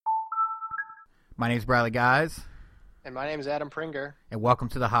My name's Bradley Guys. And my name is Adam Pringer. And welcome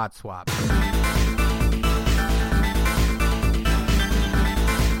to the Hot Swap.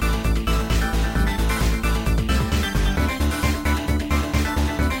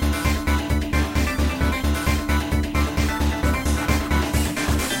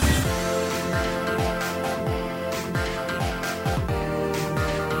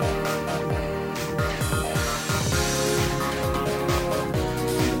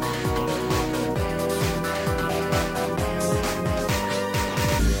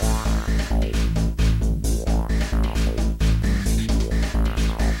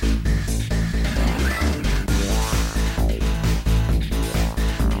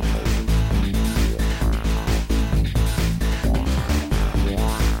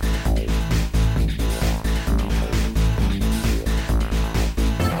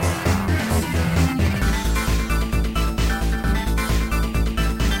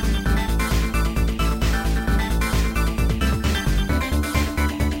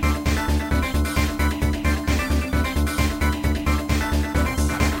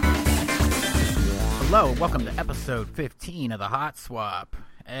 Hello, welcome to episode 15 of the Hot Swap.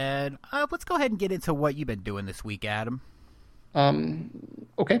 And let's go ahead and get into what you've been doing this week, Adam.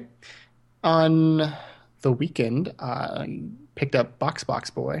 Okay. On the weekend, I picked up Box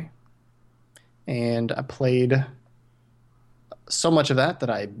Boy, and I played so much of that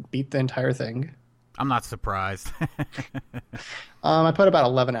I beat the entire thing. I'm not surprised. I put about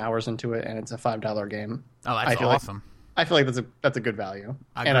 11 hours into it, and it's a $5 game. Oh, that's awesome. I feel like that's a good value.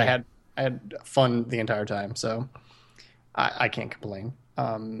 And I had fun the entire time, so I can't complain.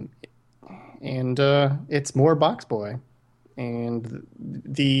 And it's more Box Boy. And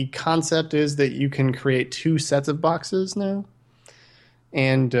the concept is that you can create two sets of boxes now.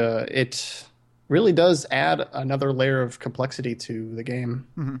 And it really does add another layer of complexity to the game.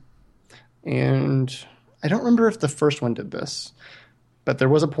 Mm-hmm. And I don't remember if the first one did this, but there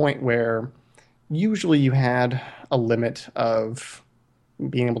was a point where usually you had a limit of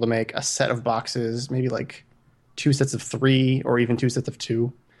being able to make a set of boxes, maybe like two sets of 3 or even two sets of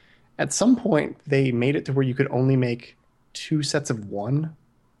 2. At some point, they made it to where you could only make 2 sets of 1,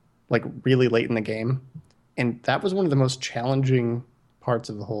 like really late in the game. And that was one of the most challenging parts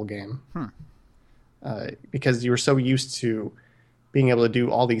of the whole game. Because you were so used to being able to do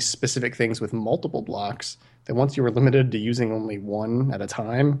all these specific things with multiple blocks that once you were limited to using only one at a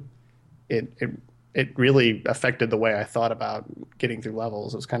time, it really affected the way I thought about getting through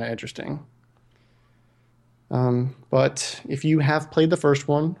levels. It was kind of interesting. But if you have played the first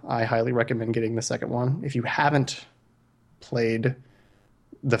one, I highly recommend getting the second one. If you haven't played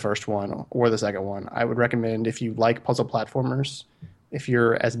the first one or the second one, I would recommend, if you like puzzle platformers, if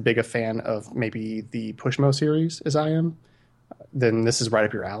you're as big a fan of maybe the Pushmo series as I am, then this is right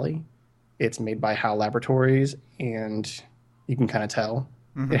up your alley. It's made by HAL Laboratories, and you can kind of tell.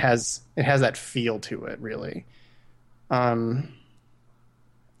 Mm-hmm. It has that feel to it, really. And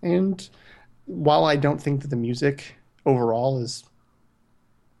while I don't think that the music overall is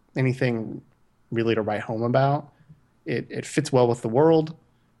anything really to write home about, it fits well with the world.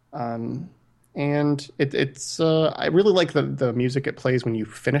 And it's I really like the music it plays when you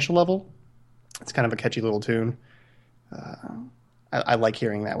finish a level. It's kind of a catchy little tune. I like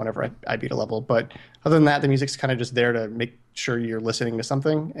hearing that whenever I beat a level. But other than that, the music's kind of just there to make sure you're listening to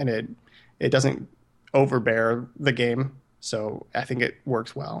something, and it doesn't overbear the game. So I think it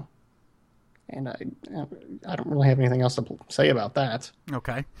works well. And I don't really have anything else to say about that.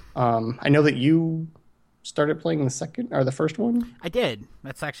 Okay. I know that you started playing the first one. I did.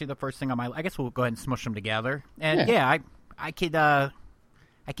 That's actually the first thing on my. I guess we'll go ahead and smush them together. And yeah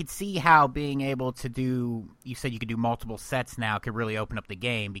I could see how being able to do, you said you could do multiple sets now could really open up the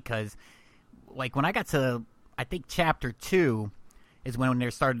game, because like when I got to, I think chapter 2 is when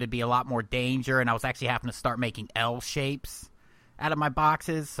there started to be a lot more danger, and I was actually having to start making L shapes out of my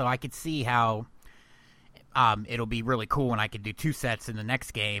boxes. So I could see how it'll be really cool when I could do 2 sets in the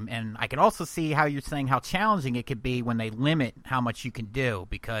next game. And I could also see how you're saying how challenging it could be when they limit how much you can do,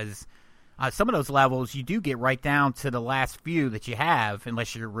 because some of those levels, you do get right down to the last few that you have,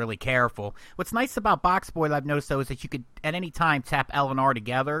 unless you're really careful. What's nice about Box Boy that I've noticed, though, is that you could, at any time, tap L and R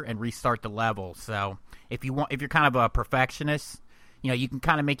together and restart the level. So if you're kind of a perfectionist, you can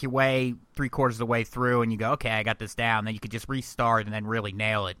kind of make your way 3/4 of the way through, and you go, okay, I got this down. Then you could just restart and then really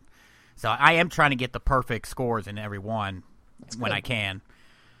nail it. So I am trying to get the perfect scores in every one when I can.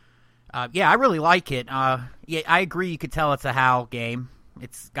 Yeah, I really like it. Yeah, I agree. You could tell it's a HAL game.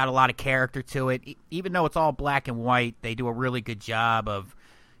 It's got a lot of character to it. Even though it's all black and white, they do a really good job of,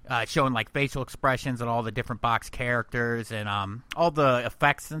 showing like facial expressions and all the different box characters, and all the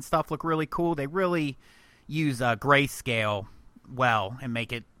effects and stuff look really cool. They really use grayscale well and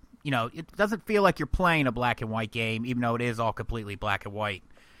make it, it doesn't feel like you're playing a black and white game, even though it is all completely black and white.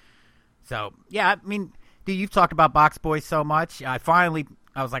 So, yeah, I mean, dude, you've talked about Box Boy so much. I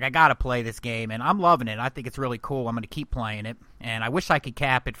was like, I got to play this game, and I'm loving it. I think it's really cool. I'm going to keep playing it, and I wish I could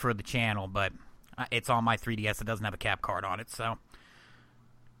cap it for the channel, but it's on my 3DS. It doesn't have a cap card on it, so.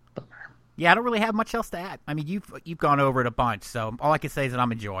 Yeah, I don't really have much else to add. I mean, you've gone over it a bunch, so all I can say is that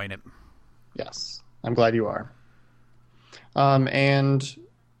I'm enjoying it. Yes, I'm glad you are. And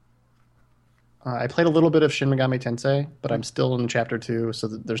I played a little bit of Shin Megami Tensei, but I'm still in Chapter 2, so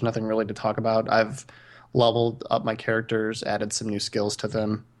there's nothing really to talk about. I've leveled up my characters, added some new skills to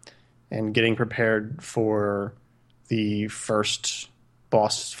them, and getting prepared for the first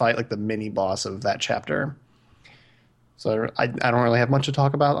boss fight, like the mini boss of that chapter. So I don't really have much to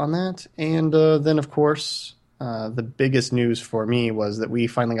talk about on that. And then, of course, the biggest news for me was that we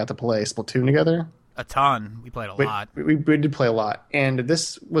finally got to play Splatoon together. A ton. We played a lot. We did play a lot. And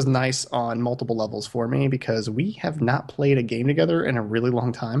this was nice on multiple levels for me because we have not played a game together in a really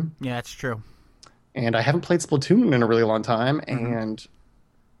long time. Yeah, that's true. And I haven't played Splatoon in a really long time, and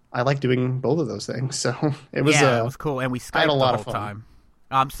I like doing both of those things. So it was it was cool, and we Skyped had a lot the of whole fun. time.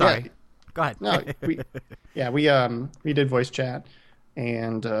 I'm sorry. Yeah. Go ahead. No, we did voice chat,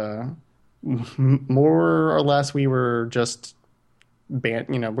 and more or less we were just we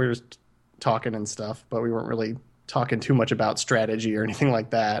were just talking and stuff, but we weren't really talking too much about strategy or anything like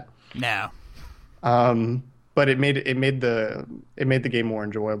that. No. But it made the game more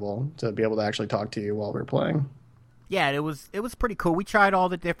enjoyable to be able to actually talk to you while we were playing. Yeah, it was pretty cool. We tried all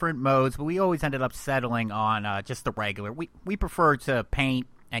the different modes, but we always ended up settling on just the regular. We prefer to paint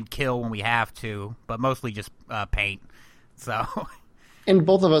and kill when we have to, but mostly just paint. So, and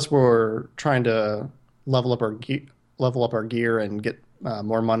both of us were trying to level up our gear and get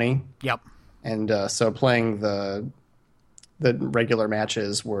more money. Yep. And so playing the regular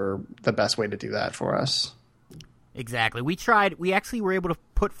matches were the best way to do that for us. Exactly. We actually were able to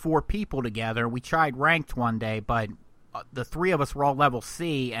put 4 people together. We tried ranked one day, but the 3 of us were all level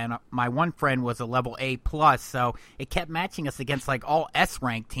C, and my one friend was a level A+, so it kept matching us against like all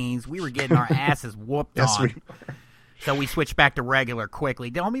S-ranked teams. We were getting our asses whooped on. So we switched back to regular quickly.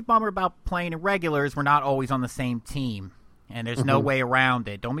 The only bummer about playing in regular is we're not always on the same team, and there's no way around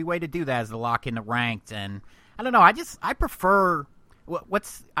it. The only way to do that is to lock into ranked, and I don't know. I prefer...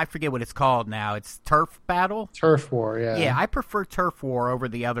 I forget what it's called now. It's Turf Battle? Turf War, yeah. Yeah, I prefer Turf War over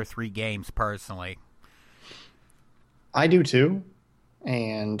the other 3 games, personally. I do, too.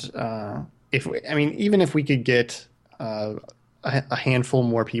 And even if we could get a handful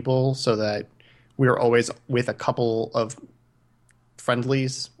more people so that we were always with a couple of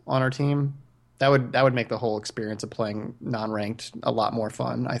friendlies on our team, that would make the whole experience of playing non-ranked a lot more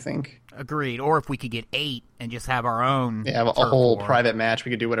fun, I think. Agreed. Or if we could get 8 and just have our own. Yeah, a whole private match. We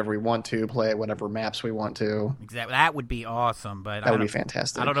could do whatever we want to, play whatever maps we want to. Exactly. That would be awesome. But that would be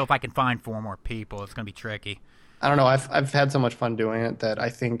fantastic. I don't know if I can find 4 more people. It's going to be tricky. I don't know. I've had so much fun doing it that I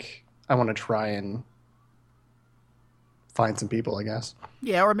think I want to try and find some people, I guess.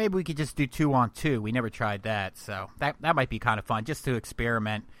 Yeah, or maybe we could just do 2-on-2. We never tried that, so that might be kind of fun, just to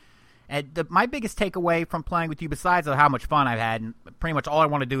experiment. And my biggest takeaway from playing with you, besides how much fun I've had, and pretty much all I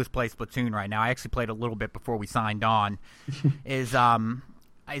want to do is play Splatoon right now. I actually played a little bit before we signed on. is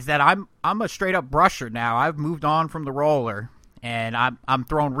that I'm a straight up brusher now. I've moved on from the roller, and I'm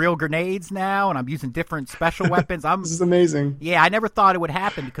throwing real grenades now, and I'm using different special weapons. This is amazing. Yeah, I never thought it would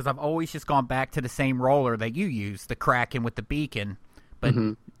happen because I've always just gone back to the same roller that you use, the Kraken with the beacon. But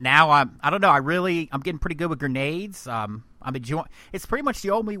now I don't know. I'm getting pretty good with grenades. I'm enjoying. It's pretty much the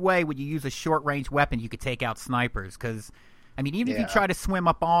only way when you use a short range weapon you could take out snipers. Because I mean, even if you try to swim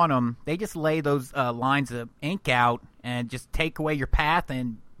up on them, they just lay those lines of ink out and just take away your path,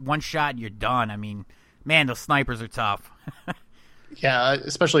 and one shot and you're done. I mean, man, those snipers are tough. Yeah,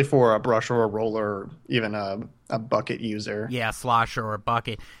 especially for a brush or a roller, or even a bucket user. Yeah, a slosher or a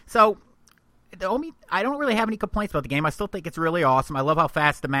bucket. So. I don't really have any complaints about the game. I still think it's really awesome. I love how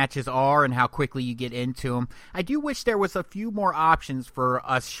fast the matches are and how quickly you get into them. I do wish there was a few more options for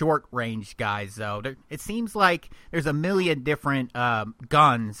us short-range guys, though. It seems like there's a million different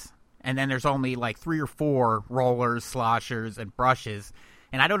guns, and then there's only like 3 or 4 rollers, sloshers, and brushes.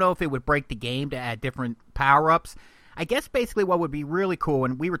 And I don't know if it would break the game to add different power-ups. I guess basically what would be really cool,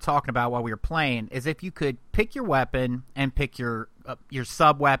 and we were talking about while we were playing, is if you could pick your weapon and pick your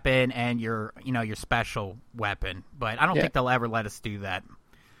sub weapon and your special weapon. But I don't think they'll ever let us do that.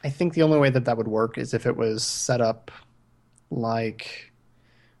 I think the only way that would work is if it was set up like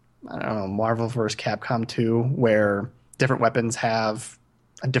I don't know, Marvel vs. Capcom 2, where different weapons have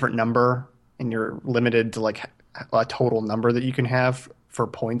a different number and you're limited to like a total number that you can have for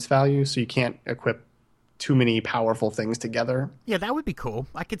points value, so you can't equip too many powerful things together. Yeah, that would be cool.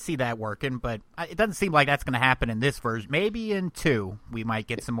 I could see that working, but it doesn't seem like that's going to happen in this version. Maybe in 2, we might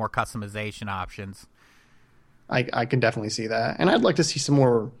get some more customization options. I can definitely see that. And I'd like to see some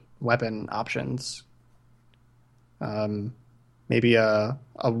more weapon options. Maybe a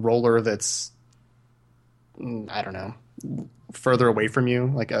roller that's, I don't know, further away from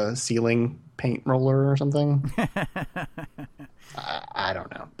you, like a ceiling paint roller or something. I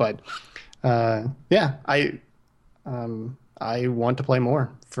don't know. But yeah, I want to play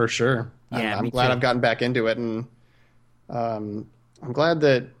more for sure. Yeah, I'm glad I've gotten back into it, and I'm glad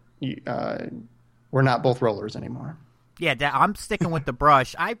that we're not both rollers anymore. Yeah, I'm sticking with the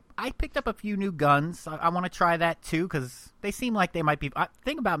brush. I picked up a few new guns. I want to try that too because they seem like they might be. The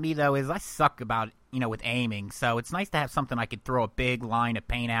thing about me though is I suck about with aiming, so it's nice to have something I could throw a big line of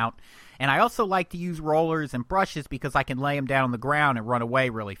paint out. And I also like to use rollers and brushes because I can lay them down on the ground and run away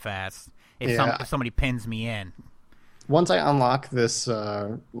really fast if somebody pins me in. Once I unlock this,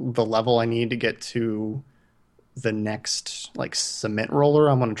 the level I need to get to the next like cement roller,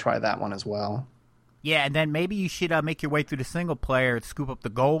 I'm going to try that one as well. Yeah, and then maybe you should make your way through the single player and scoop up the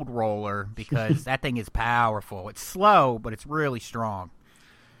gold roller because that thing is powerful. It's slow, but it's really strong.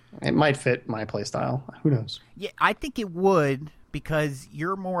 It might fit my playstyle. Who knows? Yeah, I think it would because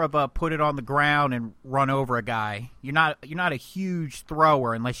you're more of a put it on the ground and run over a guy. You're not a huge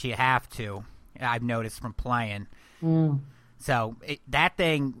thrower unless you have to. I've noticed from playing. So that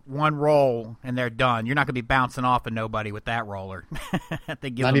thing, one roll and they're done. You're not going to be bouncing off of nobody with that roller. I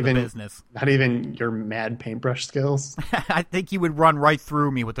think gives them the business. Not even your mad paintbrush skills. I think you would run right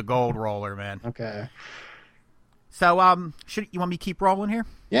through me with the gold roller, man. Okay. So, you want me to keep rolling here?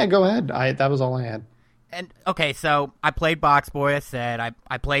 Yeah, go ahead. That was all I had. And okay, so I played Box Boy. I said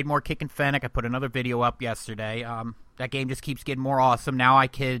I played more Kick and Fennec. I put another video up yesterday. That game just keeps getting more awesome. Now I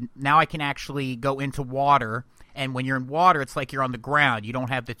can actually go into water. And when you're in water, it's like you're on the ground. You don't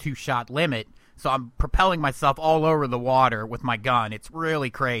have the 2-shot limit. So I'm propelling myself all over the water with my gun. It's really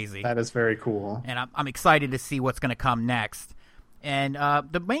crazy. That is very cool. And I'm excited to see what's going to come next. And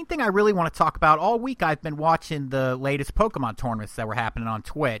the main thing I really want to talk about, all week I've been watching the latest Pokemon tournaments that were happening on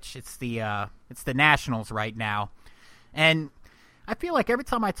Twitch. It's the Nationals right now. And I feel like every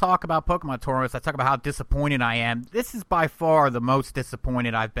time I talk about Pokemon tournaments, I talk about how disappointed I am. This is by far the most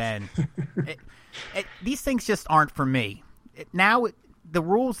disappointed I've been. These things just aren't for me. Now, the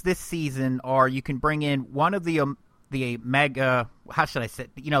rules this season are you can bring in one of the mega, how should I say,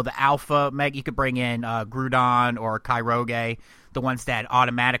 the alpha mega. You could bring in Groudon or Kyogre, the ones that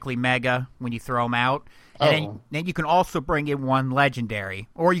automatically mega when you throw them out. And then you can also bring in one legendary,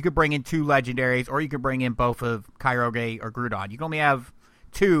 or you could bring in 2 legendaries, or you could bring in both of Kyogre or Groudon. You can only have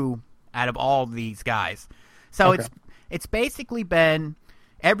 2 out of all of these guys. So it's basically been,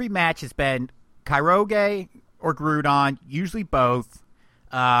 every match has been Kyogre or Groudon, usually both,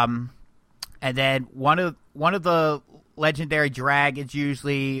 and then one of the legendary dragons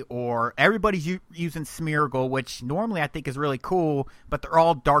usually, or everybody's using Smeargle, which normally I think is really cool, but they're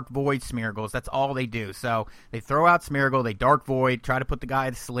all Dark Void Smeargles. That's all they do. So they throw out Smeargle, they Dark Void, try to put the guy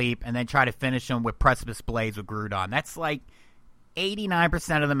to sleep, and then try to finish him with Precipice Blades with Groudon. That's like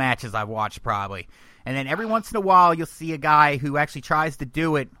 89% of the matches I've watched probably. And then every once in a while you'll see a guy who actually tries to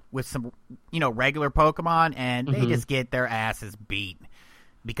do it with some, regular Pokemon, and they just get their asses beat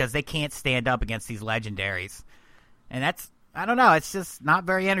because they can't stand up against these legendaries. And that's, I don't know, it's just not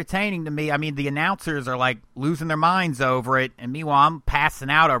very entertaining to me. I mean, the announcers are like losing their minds over it, and meanwhile I'm passing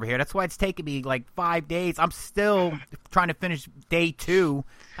out over here. That's why it's taken me like 5 days. I'm still trying to finish day 2.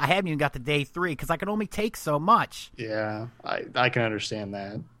 I haven't even got to day 3 because I can only take so much. Yeah, I can understand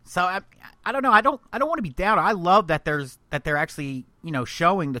that. So I don't know. I don't want to be down. I love that they're actually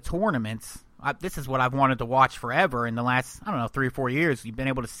showing the tournaments. This is what I've wanted to watch forever. In the last 3 or 4 years, you've been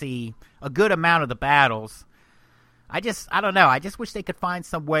able to see a good amount of the battles. I don't know. I just wish they could find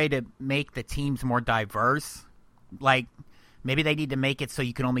some way to make the teams more diverse. Like, maybe they need to make it so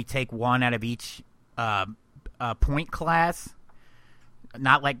you can only take 1 out of each point class.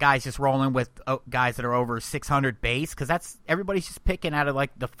 Not like guys just rolling with guys that are over 600 base, because everybody's just picking out of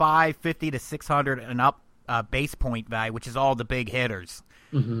like the 550 to 600 and up base point value, which is all the big hitters.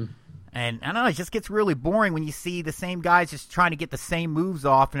 Mm-hmm. And I don't know, it just gets really boring when you see the same guys just trying to get the same moves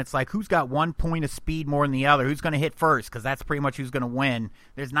off, and it's like, who's got 1 point of speed more than the other? Who's going to hit first? Because that's pretty much who's going to win.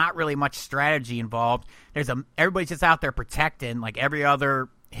 There's not really much strategy involved. Everybody's just out there protecting like every other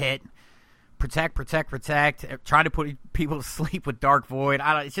hit. protect, trying to put people to sleep with Dark Void.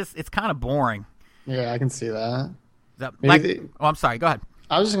 It's kind of boring. Yeah, I can see that. I'm sorry. Go ahead.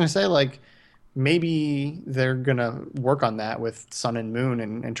 I was just gonna say, like, maybe they're gonna work on that with Sun and Moon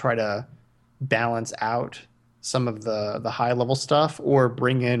and try to balance out some of the high level stuff, or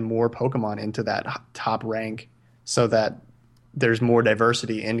bring in more Pokemon into that top rank so that there's more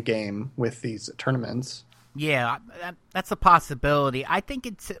diversity in game with these tournaments. Yeah, that's a possibility. I think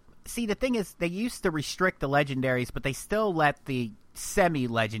the thing is, they used to restrict the legendaries, but they still let the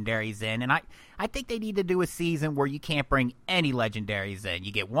semi-legendaries in, and I think they need to do a season where you can't bring any legendaries in.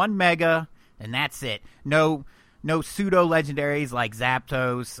 You get one Mega, and that's it. No pseudo-legendaries like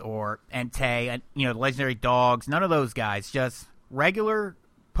Zapdos or Entei, the legendary dogs, none of those guys. Just regular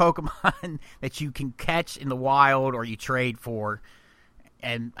Pokemon that you can catch in the wild or you trade for.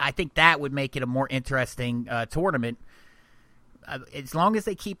 And I think that would make it a more interesting tournament. As long as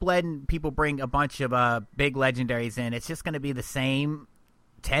they keep letting people bring a bunch of big legendaries in, it's just going to be the same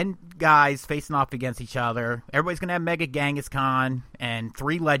 10 guys facing off against each other. Everybody's going to have Mega Kangaskhan and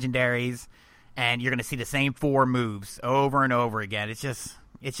 3 legendaries. And you're going to see the same 4 moves over and over again. It's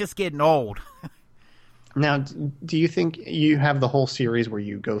just getting old. Now, do you think you have the whole series where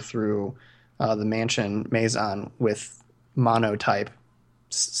you go through the Mansion Maison with mono-type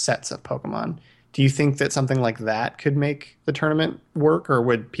sets of Pokemon? Do you think that something like that could make the tournament work, or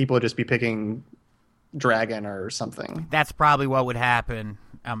would people just be picking Dragon or something? That's probably what would happen,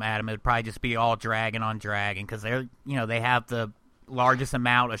 Adam. It would probably just be all Dragon on Dragon because they have the largest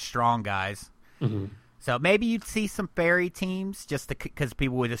amount of strong guys. Mm-hmm. So maybe you'd see some fairy teams just because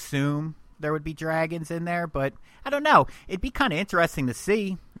people would assume there would be dragons in there. But I don't know. It'd be kind of interesting to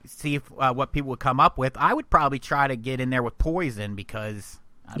see if what people would come up with. I would probably try to get in there with Poison because...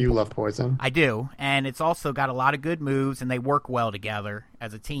 You love Poison. I do. And it's also got a lot of good moves, and they work well together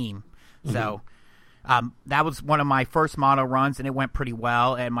as a team. Mm-hmm. So that was one of my first mono runs, and it went pretty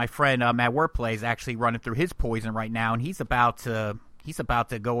well. And my friend Matt Warplay is actually running through his Poison right now, and he's about to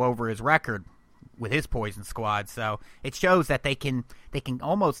go over his record with his Poison squad. So it shows that they can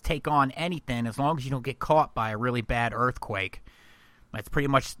almost take on anything as long as you don't get caught by a really bad earthquake. That's pretty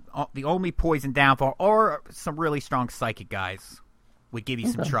much the only Poison downfall, or some really strong psychic guys would give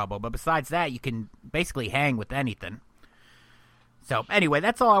you some trouble. But besides that, you can basically hang with anything. So anyway,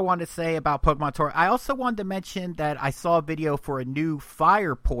 that's all I wanted to say about Pokemon Tour. I also wanted to mention that I saw a video for a new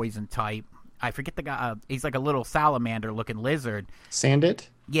fire poison type. I forget the guy. He's like a little salamander-looking lizard. Sandit?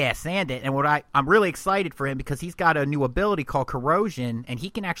 Yeah, Sandit. And I'm really excited for him because he's got a new ability called Corrosion, and he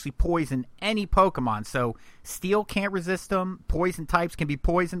can actually poison any Pokemon. So Steel can't resist him. Poison types can be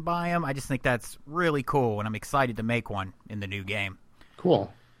poisoned by him. I just think that's really cool, and I'm excited to make one in the new game.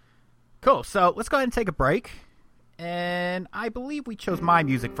 Cool. So let's go ahead and take a break. And I believe we chose my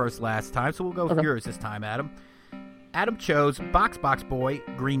music first last time, so we'll go with yours this time, Adam. Adam chose Box Box Boy,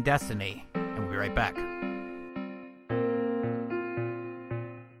 Green Destiny. And we'll be right back.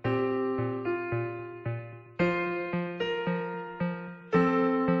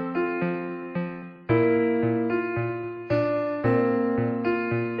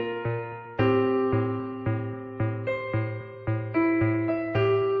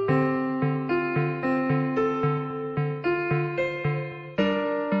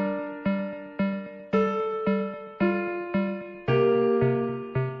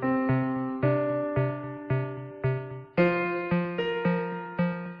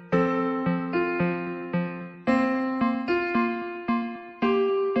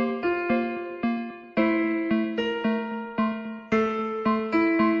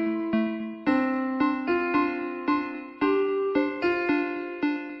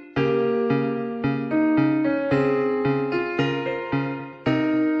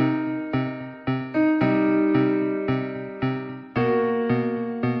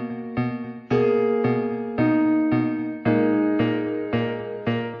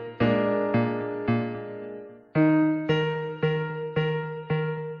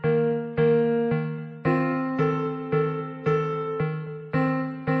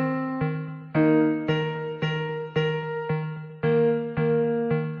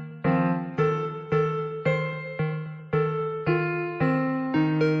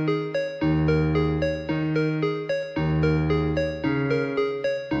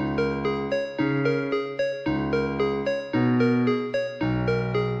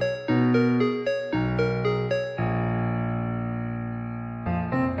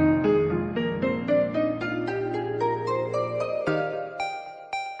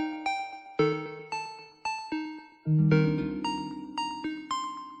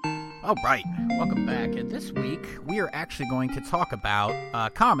 All right, welcome back. And this week, we are actually going to talk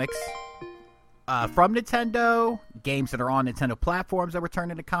about comics from Nintendo, games that are on Nintendo platforms that were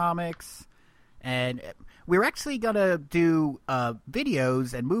turned into comics. And we're actually going to do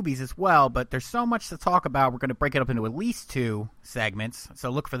videos and movies as well, but there's so much to talk about. We're going to break it up into at least 2 segments, so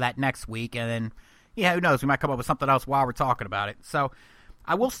look for that next week. And then, yeah, who knows, we might come up with something else while we're talking about it. So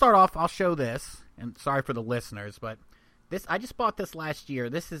I will start off, I'll show this, and sorry for the listeners, but this I just bought this last year.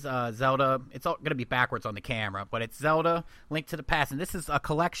 This is Zelda. It's all going to be backwards on the camera, but it's Zelda Link to the Past, and this is a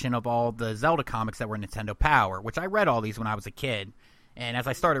collection of all the Zelda comics that were Nintendo Power, which I read all these when I was a kid. And as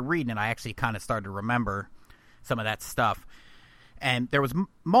I started reading it, I actually kind of started to remember some of that stuff. And there was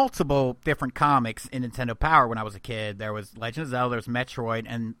multiple different comics in Nintendo Power when I was a kid. There was Legend of Zelda, there was Metroid,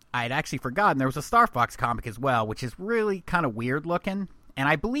 and I had actually forgotten there was a Star Fox comic as well, which is really kind of weird looking. And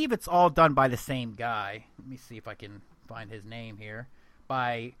I believe it's all done by the same guy. Let me see if I can find his name here.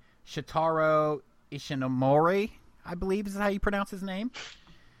 By Shitaro Ishinomori, I believe is how you pronounce his name.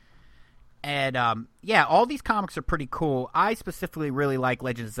 And, yeah, all these comics are pretty cool. I specifically really like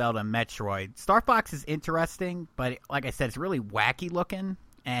Legend of Zelda and Metroid. Star Fox is interesting, but like I said, it's really wacky looking,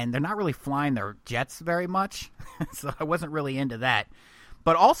 and they're not really flying their jets very much, so I wasn't really into that.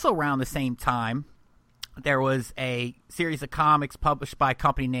 But also around the same time, there was a series of comics published by a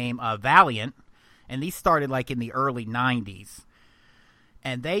company named Valiant, and these started, like, in the early 90s.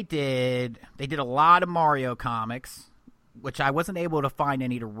 And they did a lot of Mario comics, which I wasn't able to find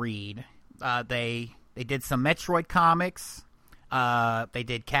any to read. They did some Metroid comics. They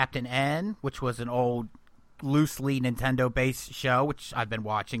did Captain N, which was an old, loosely Nintendo-based show, which I've been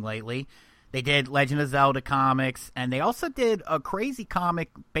watching lately. They did Legend of Zelda comics, and they also did a crazy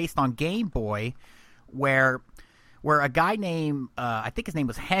comic based on Game Boy, where a guy named I think his name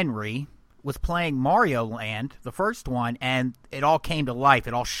was Henry was playing Mario Land, the first one, and it all came to life.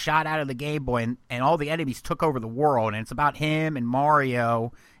 It all shot out of the Game Boy, and all the enemies took over the world, and it's about him and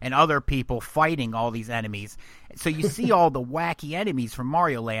Mario and other people fighting all these enemies. So you see all the wacky enemies from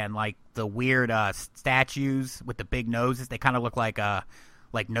Mario Land, like the weird statues with the big noses. They kind of look like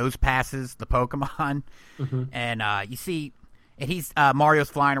nose passes, the Pokemon. Mm-hmm. And you see... And Mario's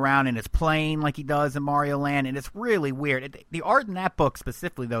flying around in his plane like he does in Mario Land, and it's really weird. The art in that book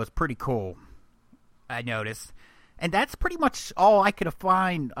specifically, though, is pretty cool, I noticed. And that's pretty much all I could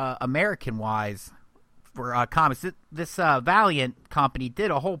find American-wise for comics. This Valiant company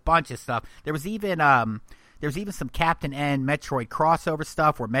did a whole bunch of stuff. There was even some Captain N Metroid crossover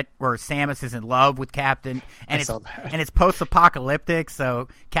stuff where Samus is in love with Captain, and it's post-apocalyptic, so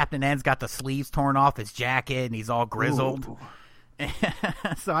Captain N's got the sleeves torn off his jacket, and he's all grizzled. Ooh.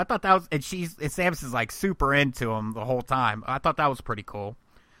 So I thought that was, and Samus is like super into him the whole time. I thought that was pretty cool.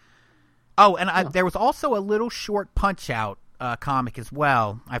 Oh, and there was also a little short Punch-Out comic as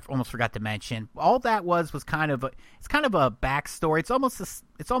well. I almost forgot to mention. All that was kind of a backstory. It's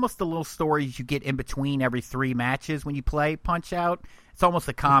almost the little stories you get in between every 3 matches when you play Punch-Out. It's almost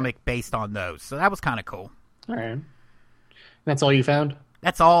a comic based on those. So that was kind of cool. All right. That's all you found?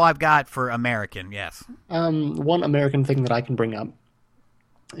 That's all I've got for American, yes. One American thing that I can bring up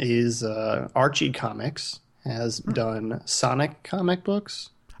is Archie Comics has done Sonic comic books.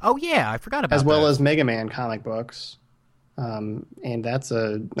 Oh, yeah, I forgot about that. As well as Mega Man comic books. And that's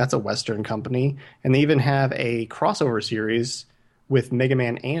a Western company. And they even have a crossover series with Mega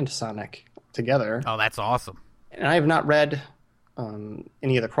Man and Sonic together. Oh, that's awesome. And I have not read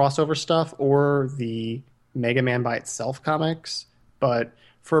any of the crossover stuff or the Mega Man by itself comics. But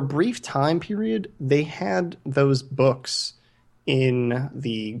for a brief time period, they had those books in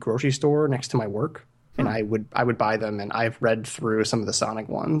the grocery store next to my work, and I would buy them, and I've read through some of the Sonic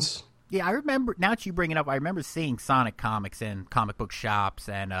ones. Yeah, I remember, now that you bring it up, I remember seeing Sonic comics in comic book shops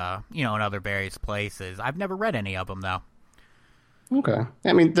and, in other various places. I've never read any of them, though. Okay.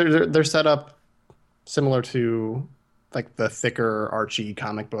 I mean, they're set up similar to, like, the thicker Archie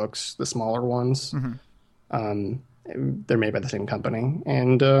comic books, the smaller ones. Mm-hmm. They're made by the same company,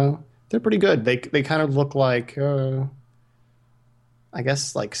 and they're pretty good. They kind of look like, I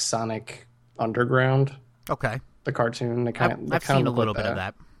guess, like Sonic Underground. Okay. The cartoon. I've seen a little bit of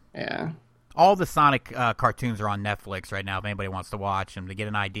that. Yeah. All the Sonic cartoons are on Netflix right now if anybody wants to watch them to get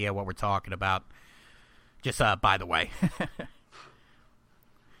an idea of what we're talking about. Just by the way.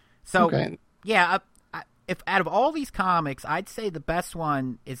 So, okay. Yeah, if out of all these comics, I'd say the best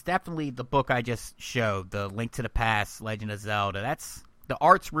one is definitely the book I just showed, the Link to the Past, Legend of Zelda. The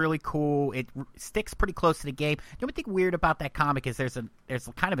art's really cool. It sticks pretty close to the game. The only thing weird about that comic is there's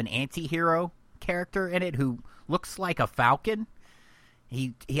kind of an anti-hero character in it who looks like a falcon.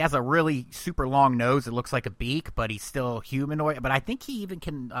 He has a really super long nose. It looks like a beak, but he's still humanoid. But I think he even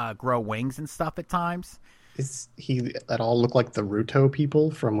can grow wings and stuff at times. Is he at all look like the Ruto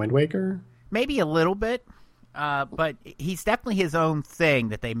people from Wind Waker? Maybe a little bit. But he's definitely his own thing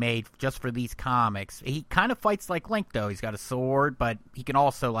that they made just for these comics. He kind of fights like Link, though. He's got a sword, but he can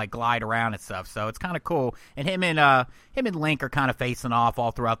also like glide around and stuff. So it's kind of cool. And him and Link are kind of facing off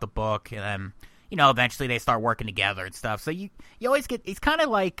all throughout the book, and then eventually they start working together and stuff. So you always get he's kind of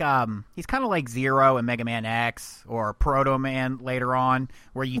like Zero in Mega Man X or Proto Man later on,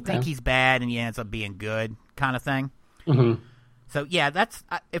 where you think he's bad and he ends up being good, kind of thing. Mm-hmm. So, yeah, that's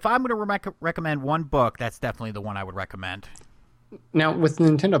if I'm going to recommend one book, that's definitely the one I would recommend. Now, with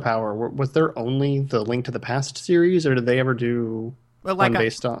Nintendo Power, was there only the Link to the Past series, or did they ever do one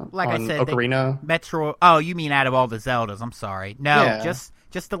based on I said, Ocarina? Metro. Oh, you mean out of all the Zeldas? I'm sorry. No,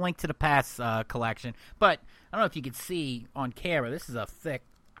 just the Link to the Past collection. But I don't know if you can see on camera. This is a thick.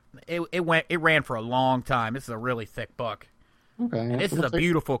 It ran for a long time. This is a really thick book. Okay, and this is a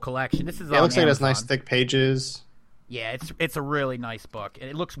beautiful collection. This is it looks like it has nice thick pages. Yeah, it's a really nice book.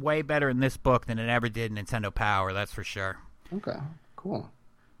 It looks way better in this book than it ever did in Nintendo Power, that's for sure. Okay, cool.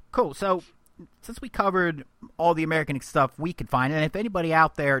 Cool. So, since we covered all the American stuff we could find, and if anybody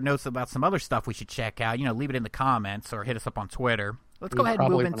out there knows about some other stuff we should check out, leave it in the comments or hit us up on Twitter. Let's go ahead and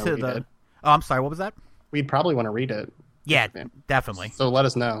move into the... Oh, I'm sorry, what was that? We'd probably want to read it. Yeah, definitely. So let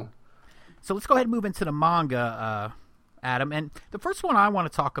us know. So let's go ahead and move into the manga, Adam, and the first one I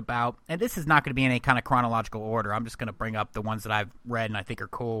want to talk about, and this is not going to be in any kind of chronological order, I'm just going to bring up the ones that I've read and I think are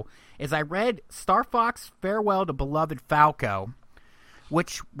cool, is I read Star Fox Farewell to Beloved Falco,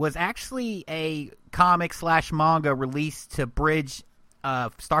 which was actually a comic/manga released to bridge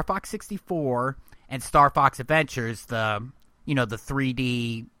Star Fox 64 and Star Fox Adventures, the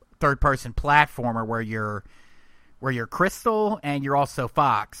 3D third-person platformer where you're Crystal and you're also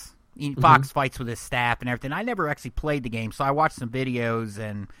Fox. Fox fights with his staff and everything. I never actually played the game, so I watched some videos,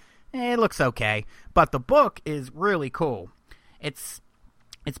 and it looks okay. But the book is really cool. It's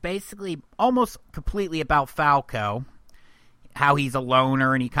basically almost completely about Falco, how he's a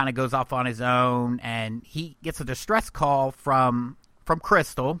loner, and he kind of goes off on his own, and he gets a distress call from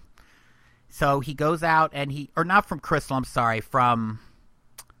Crystal. So he goes out, and or not from Crystal, I'm sorry, from...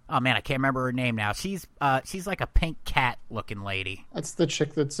 Oh, man, I can't remember her name now. She's like a pink cat-looking lady. That's the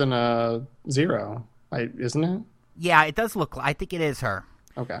chick that's in Zero, isn't it? Yeah, it does look... I think it is her.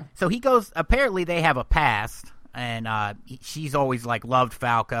 Okay. So he goes... Apparently, they have a past, and she's always, loved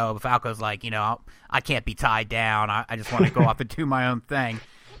Falco. Falco's like, I can't be tied down. I just want to go off and do my own thing.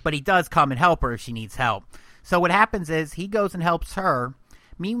 But he does come and help her if she needs help. So what happens is he goes and helps her.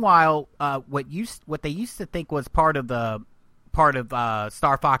 Meanwhile, what they used to think was part of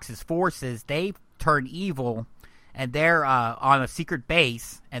Star Fox's forces, they turn evil, and they're on a secret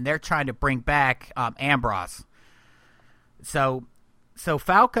base, and they're trying to bring back Ambros. So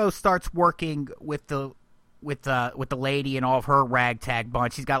Falco starts working with the lady and all of her ragtag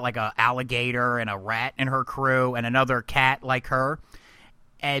bunch. She's got like a alligator and a rat in her crew, and another cat like her.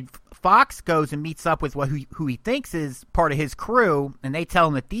 And Fox goes and meets up with who he thinks is part of his crew, and they tell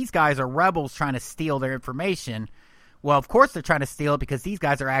him that these guys are rebels trying to steal their information. Well, of course they're trying to steal it because these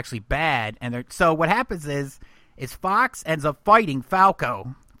guys are actually bad. So what happens is Fox ends up fighting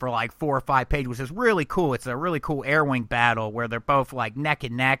Falco for like 4 or 5 pages, which is really cool. It's a really cool air wing battle where they're both like neck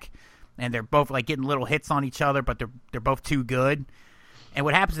and neck, and they're both like getting little hits on each other, but they're both too good. And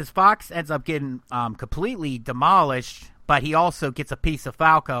what happens is Fox ends up getting completely demolished, but he also gets a piece of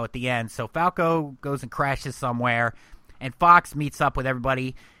Falco at the end. So Falco goes and crashes somewhere, and Fox meets up with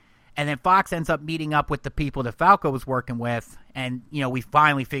everybody. And then Fox ends up meeting up with the people that Falco was working with. And, we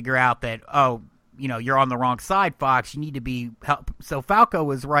finally figure out that, you're on the wrong side, Fox. You need to be help. So Falco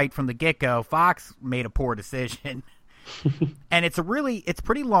was right from the get-go. Fox made a poor decision. And it's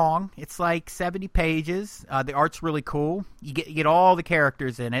pretty long. It's like 70 pages. The art's really cool. You get all the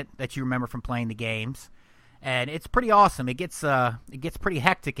characters in it that you remember from playing the games. And it's pretty awesome. It gets pretty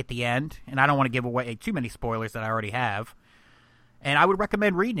hectic at the end. And I don't want to give away too many spoilers that I already have. And I would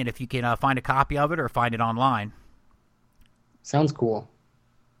recommend reading it if you can find a copy of it or find it online. Sounds cool.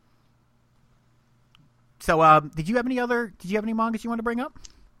 So, did you have any mangas you want to bring up?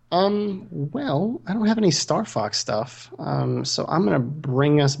 Well, I don't have any Star Fox stuff. So I'm going to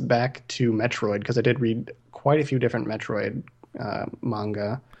bring us back to Metroid because I did read quite a few different Metroid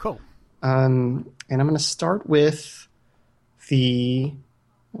manga. Cool. And I'm going to start with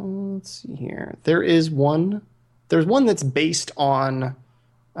let's see here. There's one that's based on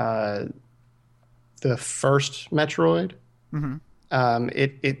the first Metroid. Mm-hmm.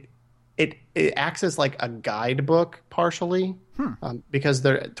 It acts as like a guidebook partially, because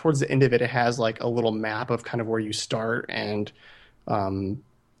towards the end of it has like a little map of kind of where you start and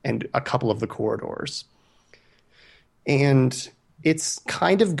a couple of the corridors. And It's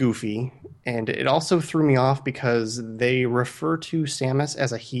kind of goofy, and it also threw me off because they refer to Samus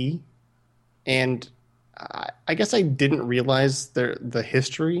as a he, and I guess I didn't realize the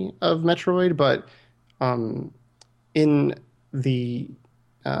history of Metroid, but in the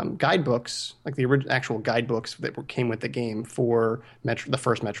guidebooks, like the actual guidebooks that came with the game for the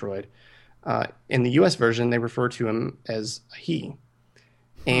first Metroid, in the U.S. version, they refer to him as a he.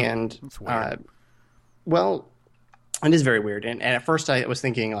 And That's weird. well, it is very weird. And at first, I was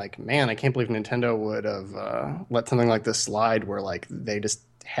thinking like, man, I can't believe Nintendo would have let something like this slide, where like they just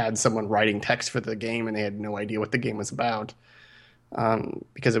had someone writing text for the game and they had no idea what the game was about,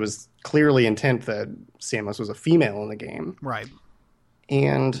 because it was clearly intent that Samus was a female in the game. Right.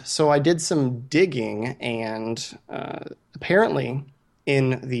 And so I did some digging, and apparently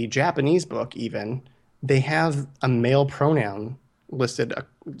in the Japanese book, even, they have a male pronoun listed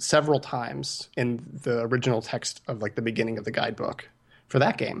several times in the original text of like the beginning of the guidebook for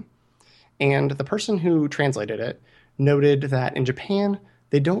that game. And the person who translated it noted that in Japan,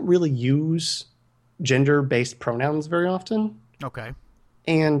 they don't really use gender-based pronouns very often. Okay.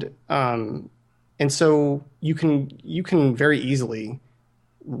 And so you can very easily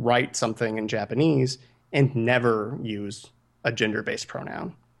write something in Japanese and never use a gender-based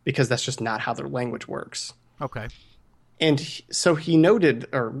pronoun, because that's just not how their language works. Okay. And so he noted,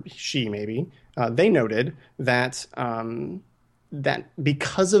 or she maybe, they noted that that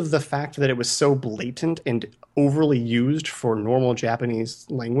because of the fact that it was so blatant and overly used for normal Japanese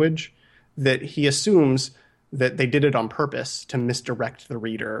language, that he assumes that they did it on purpose to misdirect the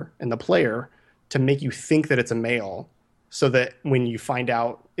reader and the player to make you think that it's a male, so that when you find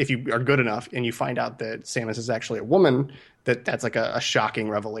out, if you are good enough and you find out that Samus is actually a woman, that's like a shocking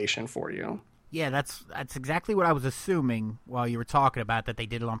revelation for you. Yeah, that's exactly what I was assuming while you were talking about that they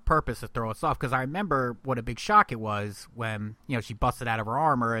did it on purpose to throw us off. Because I remember what a big shock it was when she busted out of her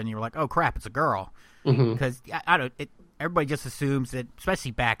armor and you were like, "Oh crap, it's a girl." Because I don't. Everybody just assumes that,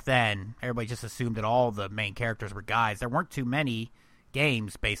 especially back then, everybody just assumed that all the main characters were guys. There weren't too many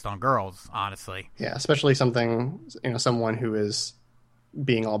games based on girls, honestly. Yeah, especially someone who is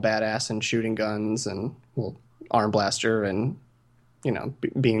being all badass and shooting guns and arm blaster and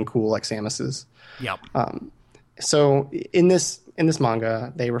being cool like Samus is. Yep. So in this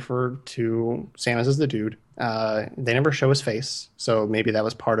manga, they refer to Samus as the dude. They never show his face, so maybe that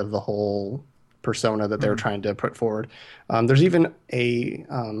was part of the whole persona that they were trying to put forward. There's even a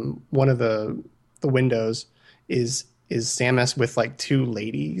one of the windows is Samus with like two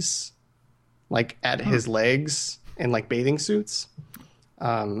ladies like at his legs in like bathing suits.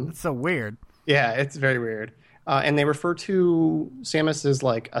 That's so weird. Yeah, it's very weird. And they refer to Samus as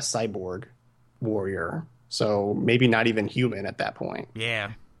like a cyborg warrior, so maybe not even human at that point.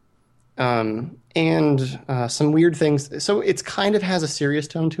 Yeah. And some weird things. So it's kind of has a serious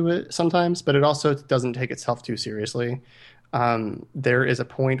tone to it sometimes, but it also doesn't take itself too seriously. There is a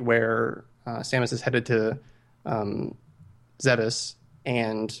point where Samus is headed to Zebes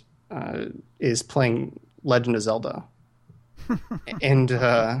and is playing Legend of Zelda. And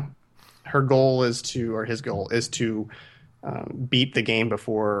his goal is to beat the game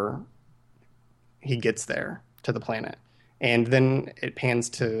before he gets there to the planet. And then it pans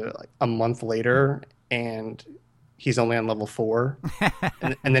to like a month later, and he's only on level 4,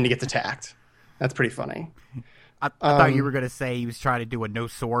 and then he gets attacked. That's pretty funny. I thought you were going to say he was trying to do a no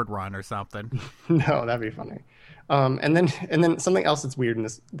sword run or something. No, that'd be funny. And then something else that's weird in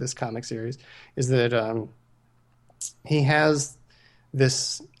this comic series is that he has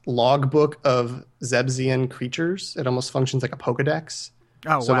this logbook of Zebesian creatures. It almost functions like a Pokedex.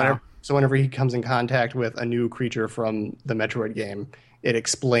 Oh, wow. Whenever he comes in contact with a new creature from the Metroid game, it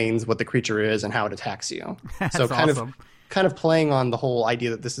explains what the creature is and how it attacks you. That's so awesome. kind of playing on the whole idea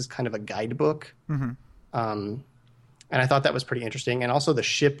that this is kind of a guidebook. Mm-hmm. And I thought that was pretty interesting. And also the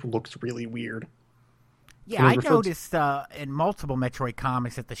ship looked really weird. Yeah, I noticed in multiple Metroid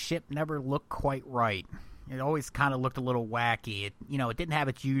comics that the ship never looked quite right. It always kind of looked a little wacky. It didn't have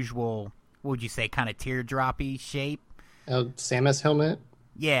its usual, what would you say, kind of teardroppy shape. Samus helmet.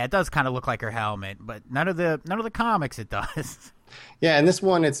 Yeah, it does kind of look like her helmet, but none of the comics it does. Yeah, and this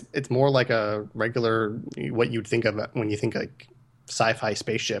one it's more like a regular, what you'd think of when you think like sci-fi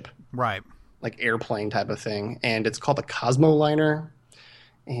spaceship, Right? Like airplane type of thing, and it's called a Cosmoliner,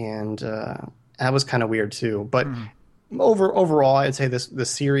 and that was kind of weird too. But overall, I'd say this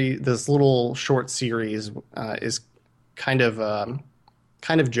little short series is kind of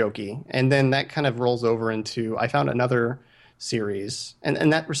jokey, and then that kind of rolls over into, I found another series,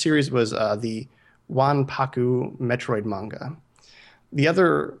 and that series was the Wanpaku Metroid manga. The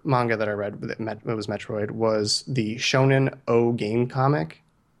other manga that I read that was Metroid was the Shonen O game comic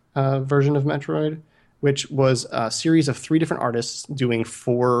version of Metroid, which was a series of three different artists doing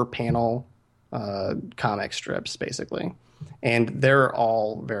four panel comic strips, basically, and they're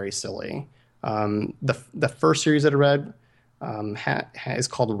all very silly. The first series that I read is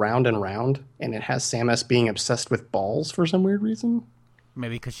called Round and Round, and it has Samus being obsessed with balls for some weird reason.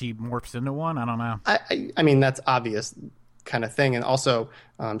 Maybe because she morphs into one. I don't know. I mean, that's obvious kind of thing, and also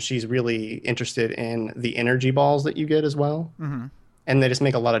she's really interested in the energy balls that you get as well. Mm-hmm. And they just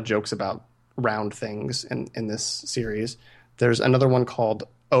make a lot of jokes about round things in this series. There's another one called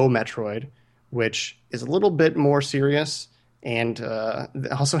O Metroid, which is a little bit more serious, and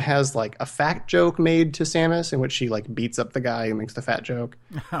it also has like a fat joke made to Samus in which she like beats up the guy who makes the fat joke.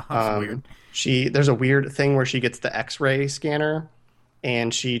 That's weird. There's a weird thing where she gets the X-ray scanner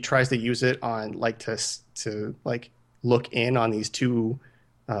and she tries to use it on like to like look in on these two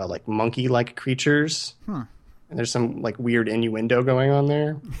like monkey-like creatures. And there's some like weird innuendo going on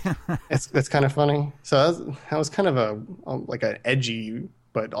there. It's kind of funny. So that was kind of a like an edgy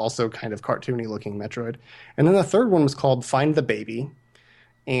but also kind of cartoony looking Metroid. And then the third one was called Find the Baby,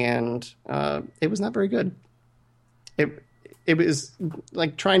 and it was not very good. It was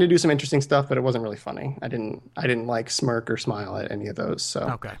like trying to do some interesting stuff, but it wasn't really funny. I didn't like smirk or smile at any of those. So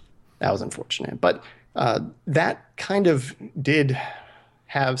okay, that was unfortunate. But that kind of did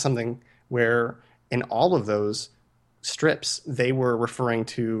have something where in all of those strips, they were referring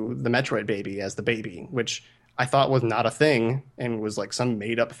to the Metroid baby as the baby, which I thought was not a thing and was like some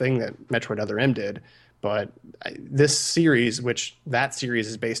made up thing that Metroid Other M did. But this series, which that series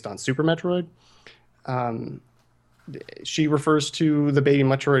is based on Super Metroid, she refers to the baby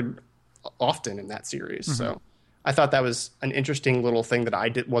Metroid often in that series. Mm-hmm. So I thought that was an interesting little thing that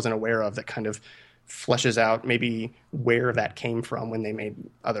I wasn't aware of that kind of fleshes out maybe where that came from when they made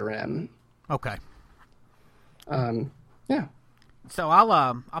Other M. Okay. Yeah. So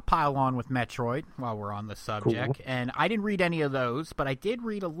I'll pile on with Metroid while we're on the subject. Cool. And I didn't read any of those, but I did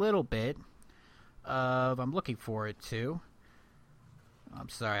read a little bit of, I'm looking for it too. I'm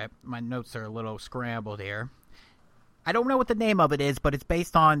sorry, my notes are a little scrambled here. I don't know what the name of it is, but it's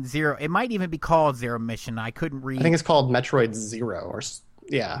based on Zero. It might even be called Zero Mission. I couldn't read. I think it's called Metroid Zero, or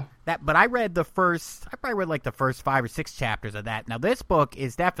yeah. But I read I probably read like the first 5 or 6 chapters of that. Now this book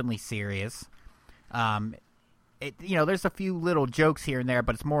is definitely serious. There's a few little jokes here and there,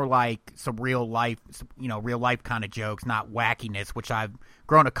 but it's more like some real life kind of jokes, not wackiness, which I've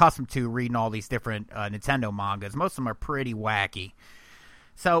grown accustomed to reading all these different Nintendo mangas. Most of them are pretty wacky.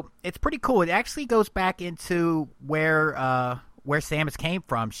 So it's pretty cool. It actually goes back into where Samus came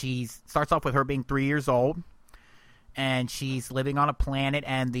from. She starts off with her being 3 years old, and she's living on a planet,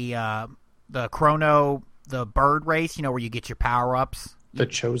 and the Chrono, the bird race, where you get your power-ups. The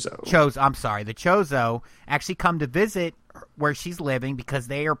Chozo. The Chozo actually come to visit where she's living because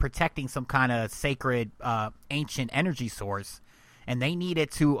they are protecting some kind of sacred ancient energy source, and they need it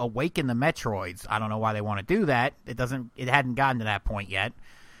to awaken the Metroids. I don't know why they want to do that. It hadn't gotten to that point yet.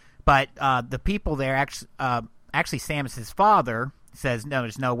 But the people there actually Samus's father says, "No,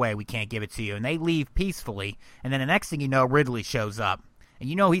 there's no way we can't give it to you," and they leave peacefully. And then the next thing you know, Ridley shows up, and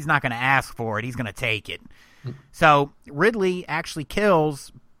he's not going to ask for it; he's going to take it. So Ridley actually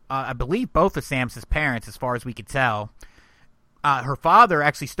kills, I believe, both of Samus's parents, as far as we could tell. Her father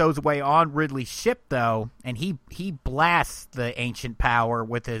actually stows away on Ridley's ship, though, and he blasts the ancient power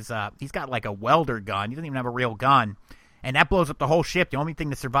with his. He's got like a welder gun. He doesn't even have a real gun, and that blows up the whole ship. The only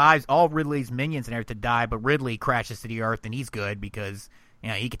thing that survives, all Ridley's minions and everything die, but Ridley crashes to the earth, and he's good because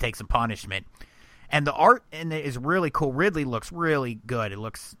he could take some punishment. And the art in it is really cool. Ridley looks really good. It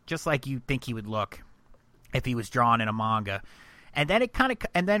looks just like you think he would look if he was drawn in a manga. And then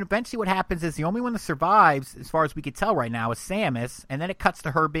eventually what happens is the only one that survives, as far as we could tell right now, is Samus. And then it cuts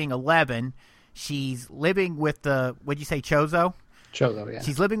to her being 11. She's living with what'd you say, Chozo? Chozo, yeah.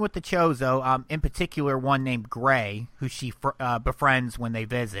 She's living with the Chozo, in particular one named Gray, who she befriends when they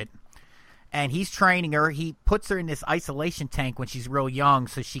visit. And he's training her. He puts her in this isolation tank when she's real young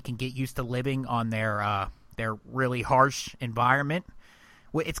so she can get used to living on their really harsh environment.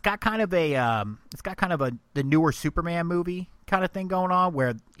 It's got kind of the newer Superman movie kind of thing going on,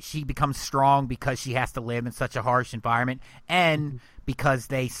 where she becomes strong because she has to live in such a harsh environment, and because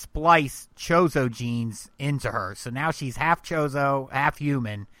they splice Chozo genes into her. So now she's half Chozo, half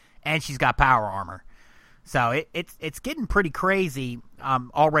human, and she's got power armor. So it's getting pretty crazy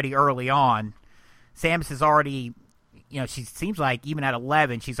already early on. Samus is already, she seems like even at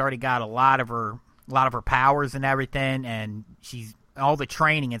 11, she's already got a lot of her powers and everything, and she's all the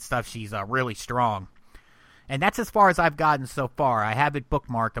training and stuff. She's really strong. And that's as far as I've gotten so far. I have it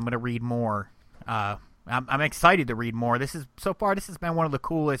bookmarked. I'm going to read more. I'm excited to read more. This has been one of the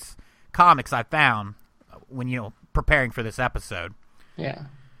coolest comics I've found when preparing for this episode. Yeah.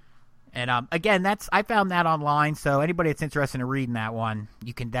 And again, I found that online, so anybody that's interested in reading that one,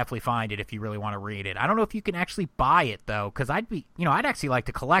 you can definitely find it if you really want to read it. I don't know if you can actually buy it though, because I'd actually like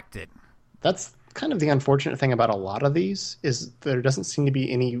to collect it. That's kind of the unfortunate thing about a lot of these is there doesn't seem to be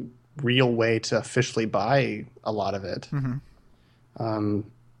any real way to officially buy a lot of it. Mm-hmm.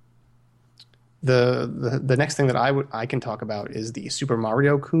 The next thing that I can talk about is the Super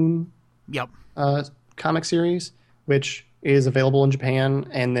Mario Kun comic series, which is available in Japan,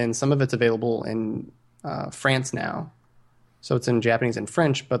 and then some of it's available in France now. So it's in Japanese and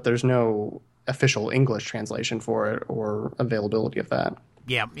French, but there's no official English translation for it or availability of that.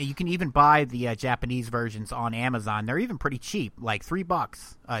 Yeah, you can even buy the Japanese versions on Amazon. They're even pretty cheap, like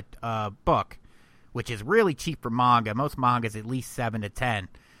 $3 a book, which is really cheap for manga. Most mangas at least $7 to $10,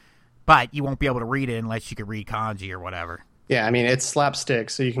 but you won't be able to read it unless you can read kanji or whatever. Yeah, I mean, it's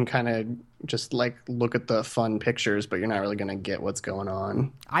slapstick, so you can kind of just like look at the fun pictures, but you're not really going to get what's going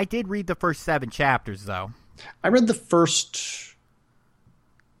on. I did read the first 7 chapters, though. I read the first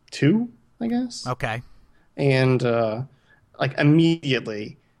 2, I guess. Okay. And like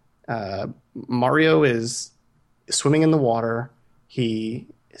immediately, Mario is swimming in the water. He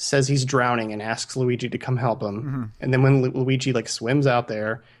says he's drowning and asks Luigi to come help him. Mm-hmm. And then when Luigi like swims out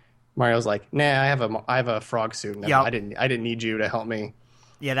there, Mario's like, "Nah, I have a frog suit. No, yep. I didn't need you to help me."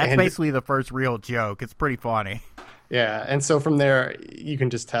 Yeah, that's basically the first real joke. It's pretty funny. Yeah, and so from there, you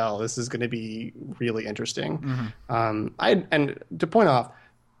can just tell this is going to be really interesting. Mm-hmm. And to point out,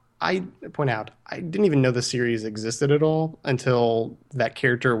 I didn't even know the series existed at all until that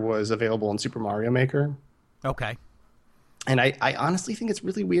character was available in Super Mario Maker. Okay. And I honestly think it's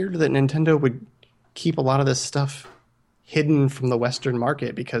really weird that Nintendo would keep a lot of this stuff hidden from the Western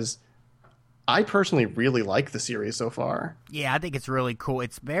market, because I personally really like the series so far. Yeah, I think it's really cool.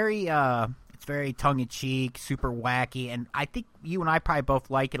 It's very tongue-in-cheek, super wacky, and I think you and I probably both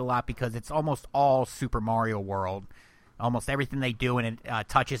like it a lot because it's almost all Super Mario World. Almost everything they do and it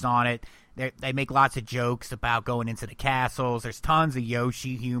touches on it. They make lots of jokes about going into the castles. There's tons of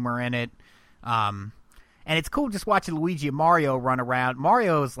Yoshi humor in it. And it's cool just watching Luigi and Mario run around.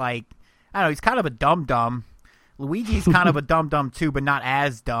 Mario is like, I don't know, he's kind of a dum-dum. Luigi's kind of a dum-dum too, but not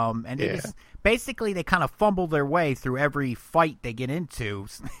as dumb. And basically they kind of fumble their way through every fight they get into.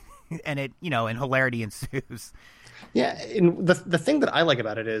 And and hilarity ensues. Yeah, and the thing that I like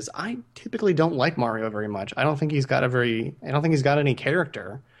about it is I typically don't like Mario very much. I don't think he's got any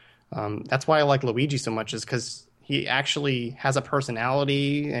character. That's why I like Luigi so much, is because he actually has a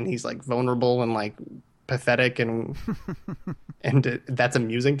personality and he's like vulnerable and like pathetic and that's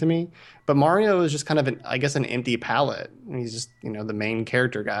amusing to me. But Mario is just kind of an empty palette. He's just the main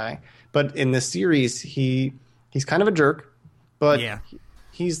character guy. But in this series, he's kind of a jerk, but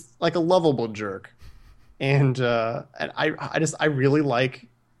he's like a lovable jerk. And I really like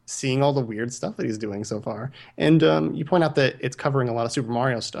seeing all the weird stuff that he's doing so far. And you point out that it's covering a lot of Super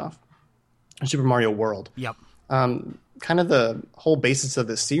Mario stuff, Super Mario World. Yep. Kind of the whole basis of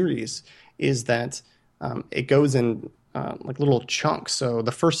this series is that it goes in like little chunks. So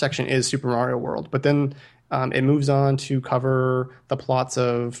the first section is Super Mario World, but then it moves on to cover the plots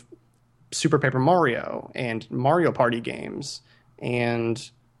of Super Paper Mario and Mario Party games and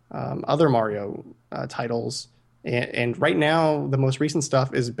other Mario titles. And right now, the most recent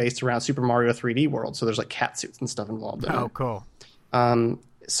stuff is based around Super Mario 3D World. So there's like cat suits and stuff involved in it. Oh, cool.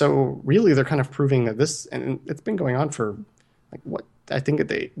 So really, they're kind of proving that this, and it's been going on for like what I think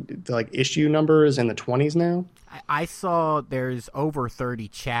the like issue numbers in the 20s now. I saw there's over 30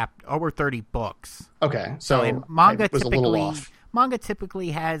 books. Okay, so manga was a little off. Manga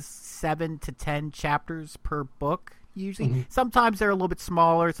typically has 7 to 10 chapters per book. Usually, sometimes they're a little bit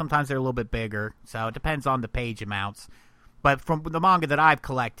smaller, sometimes they're a little bit bigger. So it depends on the page amounts. But from the manga that I've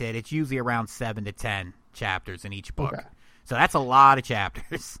collected, it's usually around 7 to 10 chapters in each book. Okay. So that's a lot of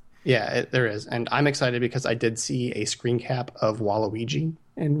chapters. Yeah, there is. And I'm excited because I did see a screen cap of Waluigi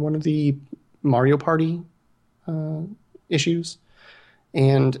in one of the Mario Party issues.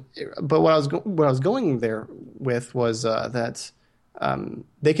 But what I was going there with was that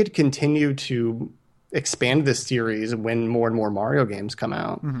they could continue to expand this series when more and more Mario games come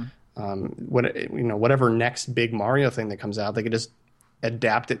out. Whatever next big Mario thing that comes out, they could just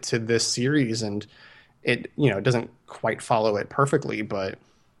adapt it to this series, and it doesn't quite follow it perfectly, but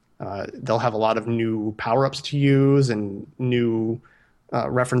they'll have a lot of new power-ups to use and new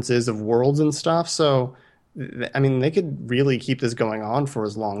references of worlds and stuff. So I mean, they could really keep this going on for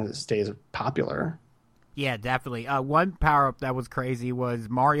as long as it stays popular. Yeah, definitely. One power up that was crazy was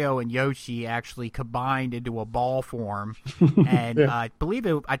Mario and Yoshi actually combined into a ball form, and Yeah.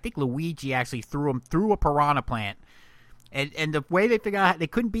 I think Luigi actually threw him through a piranha plant. And the way they figured out they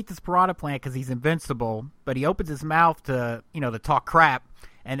couldn't beat this piranha plant because he's invincible, but he opens his mouth to talk crap,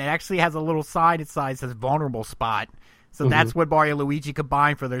 and it actually has a little sign inside that says vulnerable spot. So that's what Mario and Luigi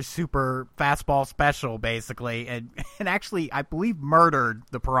combined for their super fastball special, basically, and actually I believe murdered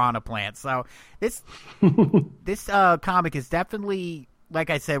the piranha plant. So this comic is definitely, like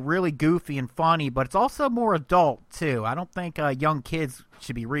I said, really goofy and funny, but it's also more adult too. I don't think young kids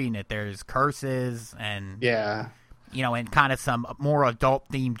should be reading it. There's curses and Yeah, and kind of some more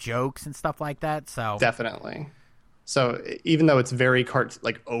adult-themed jokes and stuff like that. So definitely. So even though it's very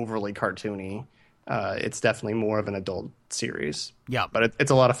overly cartoony, it's definitely more of an adult series. Yeah, but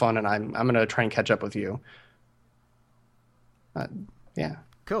it's a lot of fun, and I'm gonna try and catch up with you. Yeah.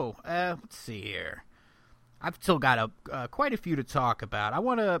 Cool. Let's see here. I've still got quite a few to talk about. I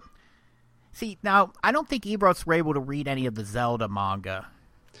want to see now. I don't think Ebros were able to read any of the Zelda manga.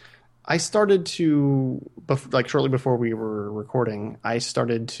 I started to, shortly before we were recording, I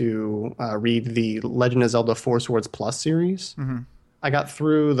started to read the Legend of Zelda Four Swords Plus series. Mm-hmm. I got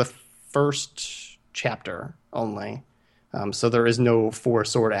through the first chapter only, so there is no four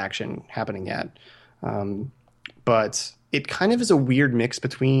sword action happening yet. But it kind of is a weird mix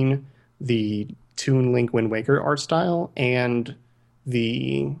between the Toon Link Wind Waker art style and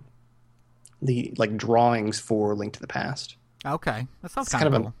the drawings for Link to the Past. Okay, that sounds kind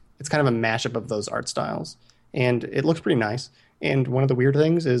of cool. It's kind of a mashup of those art styles, and it looks pretty nice. And one of the weird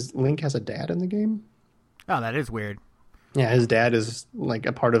things is Link has a dad in the game. Oh, that is weird. Yeah, his dad is like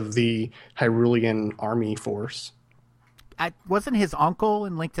a part of the Hyrulean army force. Wasn't his uncle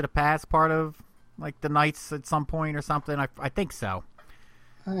in Link to the Past part of like the Knights at some point or something? I think so.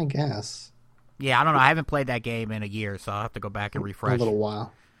 I guess. Yeah, I don't know. I haven't played that game in a year, so I'll have to go back and refresh. A little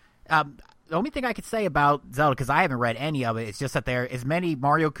while. The only thing I could say about Zelda, because I haven't read any of it, it's just that there as many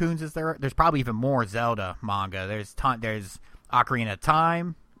Mario Coons as there's probably even more Zelda manga. There's Ocarina of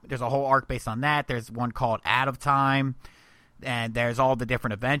Time. There's a whole arc based on that. There's one called Out of Time. And there's all the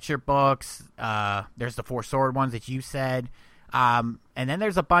different adventure books. There's the Four Sword ones that you said. And then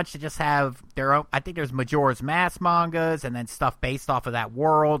there's a bunch that just have their own. I think there's Majora's Mask mangas and then stuff based off of that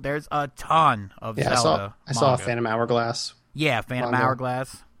world. There's a ton of Zelda I saw Phantom Hourglass. Yeah, Phantom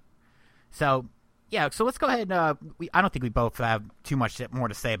Hourglass. So, yeah, so let's go ahead. I don't think we both have too much more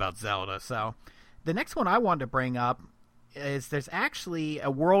to say about Zelda. So the next one I wanted to bring up is there's actually a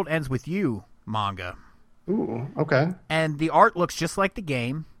World Ends With You manga. Ooh, okay. And the art looks just like the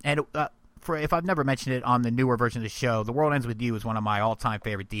game. And if I've never mentioned it on the newer version of the show, The World Ends With You is one of my all-time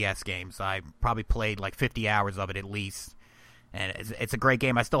favorite DS games. I probably played like 50 hours of it at least. And it's a great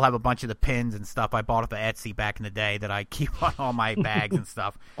game. I still have a bunch of the pins and stuff I bought off of Etsy back in the day that I keep on all my bags and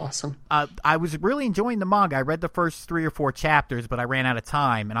stuff. Awesome. I was really enjoying the manga. I read the first 3 or 4 chapters, but I ran out of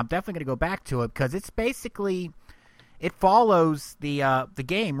time. And I'm definitely going to go back to it because it's basically... It follows the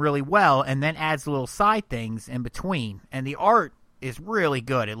game really well and then adds little side things in between. And the art is really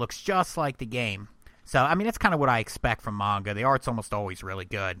good. It looks just like the game. So, I mean, that's kind of what I expect from manga. The art's almost always really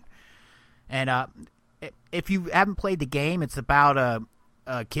good. And if you haven't played the game, it's about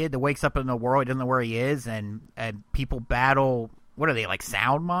a kid that wakes up in the world, he doesn't know where he is, and people battle... What are they, like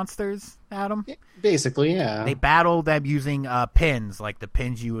sound monsters, Adam? Basically, yeah. They battle them using pins, like the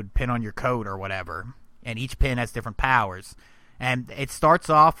pins you would pin on your coat or whatever. And each pin has different powers. And it starts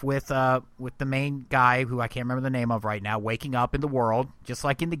off with the main guy, who I can't remember the name of right now, waking up in the world, just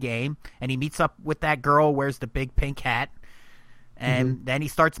like in the game. And he meets up with that girl who wears the big pink hat. And then he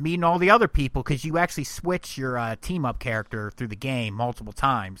starts meeting all the other people, because you actually switch your team-up character through the game multiple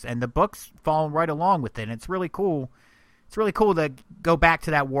times. And the book's following right along with it. And it's really cool. It's really cool to go back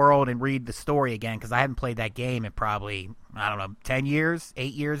to that world and read the story again, because I haven't played that game in probably, 10 years,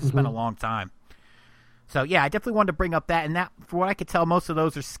 8 years. It's been a long time. So, yeah, I definitely wanted to bring up that. And that, for what I could tell, most of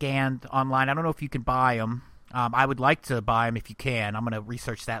those are scanned online. I don't know if you can buy them. I would like to buy them if you can. I'm going to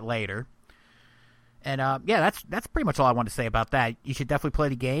research that later. And, yeah, that's pretty much all I wanted to say about that. You should definitely play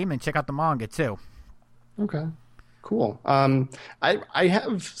the game and check out the manga, too. Okay. Cool. I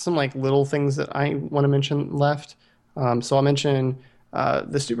have some, little things that I want to mention left. So I'll mention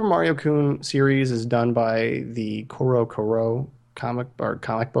the Super Mario Kun series is done by the Koro Koro comic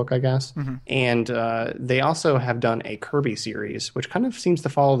book, I guess. And they also have done a Kirby series, which kind of seems to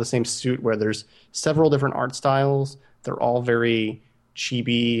follow the same suit, where there's several different art styles. They're all very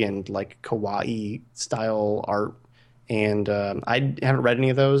chibi and kawaii style art. And I haven't read any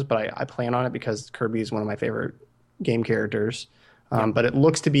of those, but I plan on it because Kirby is one of my favorite game characters. But it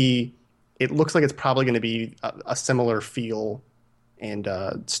looks to be it looks like it's probably going to be a similar feel and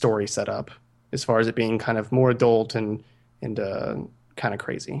story setup as far as it being kind of more adult and kind of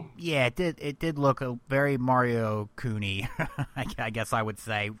crazy. Yeah, it did look a very Mario Cooney, I guess I would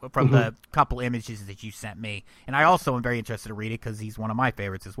say, from the couple images that you sent me. And I also am very interested to read it because he's one of my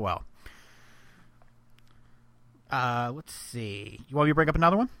favorites as well. Let's see. You want me to bring up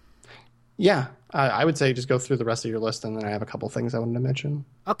another one? Yeah, I would say just go through the rest of your list, and then I have a couple things I wanted to mention.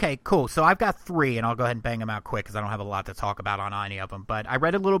 Okay, cool. So I've got 3, and I'll go ahead and bang them out quick because I don't have a lot to talk about on any of them. But I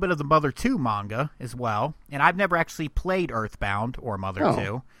read a little bit of the Mother 2 manga as well, and I've never actually played Earthbound or Mother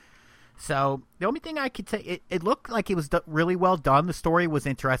 2. So the only thing I could say, it looked like it was really well done. The story was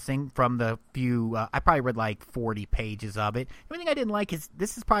interesting from the few, I probably read like 40 pages of it. The only thing I didn't like is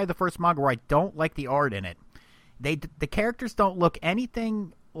this is probably the first manga where I don't like the art in it. The characters don't look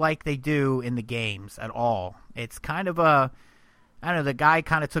anything like they do in the games at all. It's kind of I don't know, the guy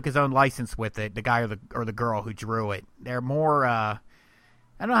kind of took his own license with it, the guy or the girl who drew it. They're more, I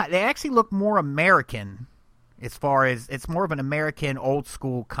don't know, they actually look more American as far as, it's more of an American old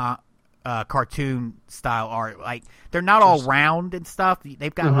school cartoon style art. Like, they're not all round and stuff.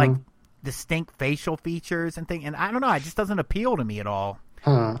 They've got like distinct facial features and things, and I don't know, it just doesn't appeal to me at all.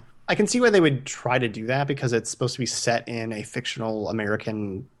 I can see why they would try to do that because it's supposed to be set in a fictional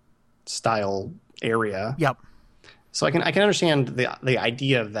American style area. Yep. So I can understand the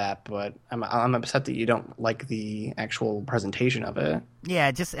idea of that, but I'm upset that you don't like the actual presentation of it.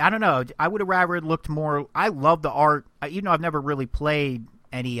 Yeah, just I don't know. I would have rather it looked more. I love the art. Even though I've never really played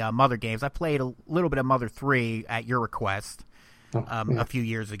any Mother games, I played a little bit of Mother 3 at your request a few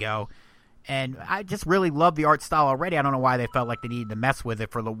years ago. And I just really love the art style already. I don't know why they felt like they needed to mess with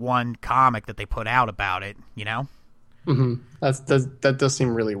it for the one comic that they put out about it, you know? That does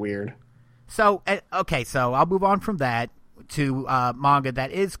seem really weird. So, okay, so I'll move on from that to manga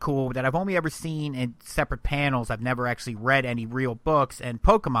that is cool, that I've only ever seen in separate panels. I've never actually read any real books, and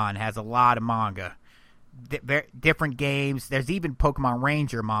Pokemon has a lot of manga. Different games. There's even Pokemon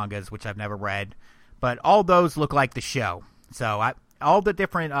Ranger mangas, which I've never read. But all those look like the show. So all the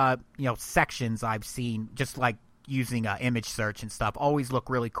different sections I've seen, just like using image search and stuff, always look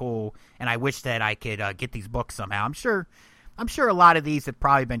really cool. And I wish that I could get these books somehow. I'm sure a lot of these have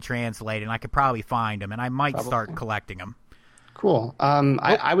probably been translated, and I could probably find them, and I might start collecting them. Cool.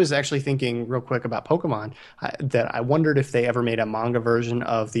 I was actually thinking real quick about Pokemon that I wondered if they ever made a manga version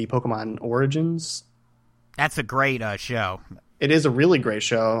of the Pokemon Origins. That's a great show. It is a really great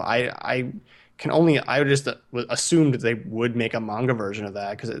show. I just assumed they would make a manga version of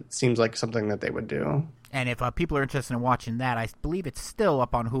that because it seems like something that they would do. And if people are interested in watching that, I believe it's still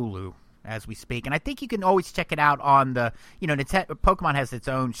up on Hulu as we speak. And I think you can always check it out on the, Pokemon has its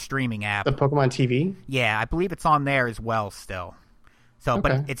own streaming app. The Pokemon TV? Yeah, I believe it's on there as well still. So, okay.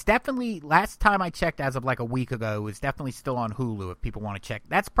 But it's definitely, last time I checked as of like a week ago, it was definitely still on Hulu if people want to check.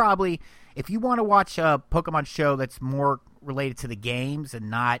 That's probably, if you want to watch a Pokemon show that's more related to the games and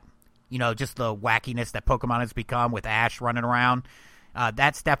not, just the wackiness that Pokemon has become with Ash running around,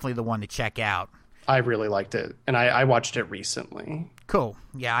 that's definitely the one to check out. I really liked it, and I watched it recently. Cool.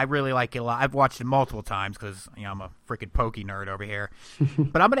 Yeah, I really like it a lot. I've watched it multiple times because I'm a freaking Poke nerd over here.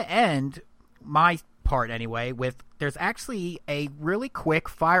 But I'm going to end my part anyway with, there's actually a really quick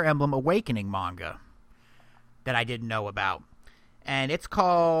Fire Emblem Awakening manga that I didn't know about. And it's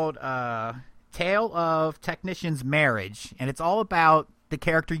called Tale of Technician's Marriage, and it's all about the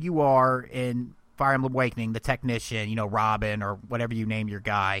character you are in Fire Emblem Awakening, the technician, Robin or whatever you name your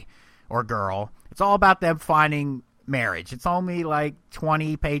guy or girl. It's all about them finding marriage. It's only like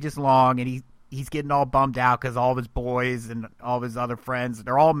 20 pages long, and he's getting all bummed out because all of his boys and all of his other friends,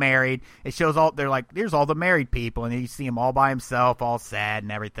 they're all married. It shows they're like, there's all the married people, and then you see him all by himself, all sad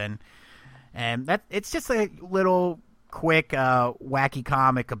and everything. And it's just a little quick, wacky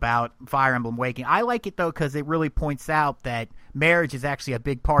comic about Fire Emblem Awakening. I like it, though, because it really points out that marriage is actually a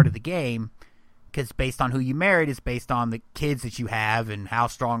big part of the game, because based on who you married is based on the kids that you have and how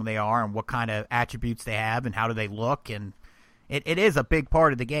strong they are and what kind of attributes they have and how do they look. And it is a big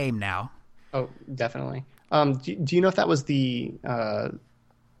part of the game now. Oh, definitely. Do you know if that was the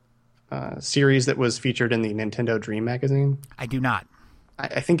series that was featured in the Nintendo Dream magazine? I do not.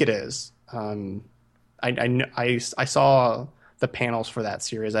 I think it is. I saw the panels for that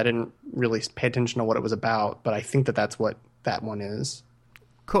series. I didn't really pay attention to what it was about, but I think that's what that one is.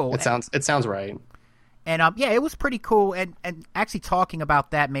 Cool. It sounds right. And it was pretty cool. And actually talking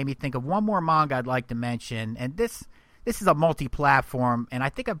about that made me think of one more manga I'd like to mention. And this is a multi-platform, and I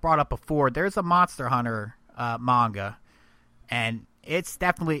think I've brought up before. There's a Monster Hunter manga, and it's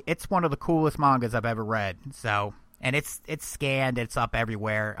one of the coolest mangas I've ever read. So and it's scanned. It's up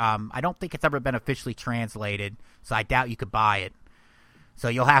everywhere. I don't think it's ever been officially translated, so I doubt you could buy it. So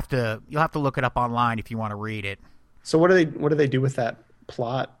you'll have to look it up online if you want to read it. So what do they do with that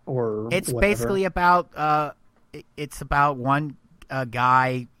plot or? It's whatever? basically about it's about one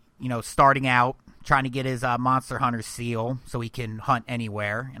guy, starting out trying to get his Monster Hunter seal so he can hunt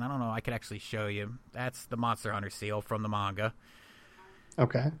anywhere. And I don't know, I could actually show you. That's the Monster Hunter seal from the manga.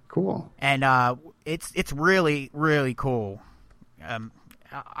 Okay, cool. And it's really, really cool.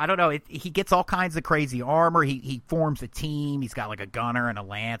 I don't know. He gets all kinds of crazy armor. He forms a team. He's got like a gunner and a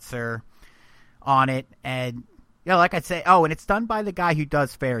lancer on it. And like I say, and it's done by the guy who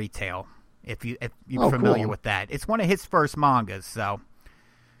does Fairy Tail. If you're familiar with that, it's one of his first mangas. So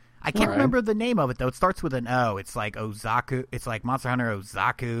I can't remember the name of it though. It starts with an O. It's like Ozaku. It's like Monster Hunter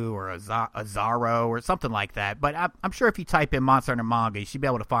Ozaku or Azaro or something like that. But I'm sure if you type in Monster Hunter manga, you should be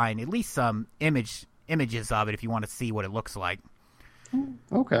able to find at least some images of it if you want to see what it looks like.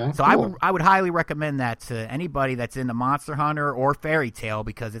 Okay. So cool. I would highly recommend that to anybody that's into Monster Hunter or Fairy Tail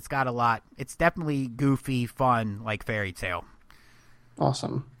because it's got a lot. It's definitely goofy, fun like Fairy Tail.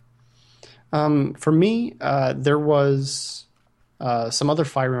 Awesome. For me, there was some other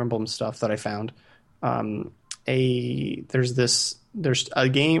Fire Emblem stuff that I found. There's a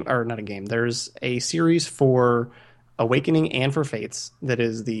game, or not a game. There's a series for Awakening and for Fates that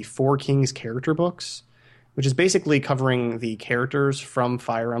is the Four Kings character books, which is basically covering the characters from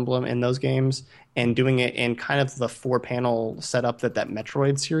Fire Emblem in those games and doing it in kind of the 4-panel setup that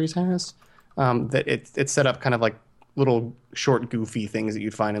Metroid series has. That it's set up kind of like little short, goofy things that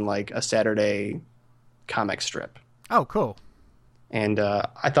you'd find in like a Saturday comic strip. Oh, cool. And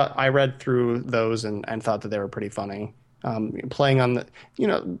I read through those and thought that they were pretty funny. Playing on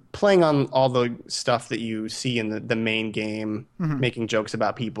all the stuff that you see in the main game, making jokes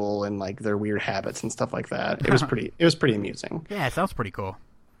about people and like their weird habits and stuff like that. It was pretty amusing. Yeah, it sounds pretty cool.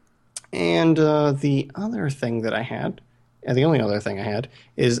 And the other thing that I had, and the only other thing I had,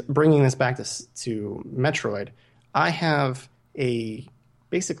 is bringing this back to Metroid. I have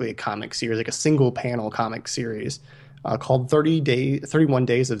basically a comic series, like a single panel comic series called 31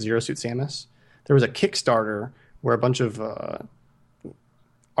 Days of Zero Suit Samus. There was a Kickstarter where a bunch of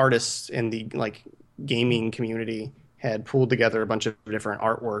artists in the like gaming community had pulled together a bunch of different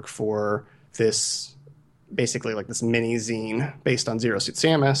artwork for this, basically like this mini zine based on Zero Suit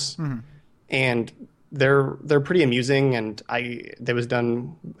Samus, and they're pretty amusing. And that was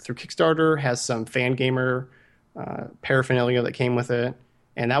done through Kickstarter, has some fan gamer paraphernalia that came with it,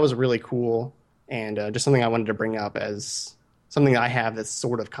 and that was really cool. And just something I wanted to bring up as something that I have that's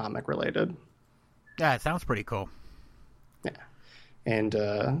sort of comic related. Yeah, it sounds pretty cool. Yeah. And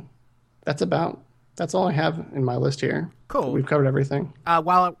that's all I have in my list here. Cool. We've covered everything.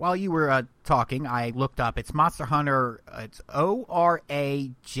 While you were talking, I looked up. It's Monster Hunter. It's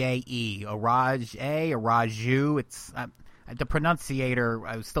Oraje, Oraju. It's the pronunciator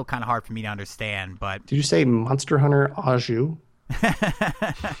was still kind of hard for me to understand. But did you say Monster Hunter Aju?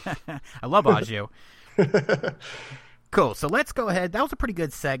 I love Aju. Cool. So let's go ahead. That was a pretty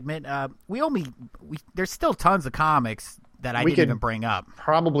good segment. There's still tons of comics that I didn't even bring up.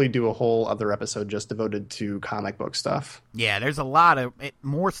 Probably do a whole other episode just devoted to comic book stuff. Yeah, there's a lot of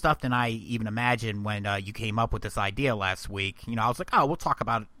more stuff than I even imagined when you came up with this idea last week. I was like, we'll talk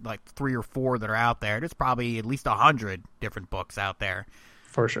about like 3 or 4 that are out there. There's probably at least 100 different books out there.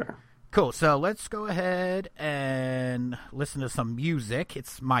 For sure. Cool. So let's go ahead and listen to some music.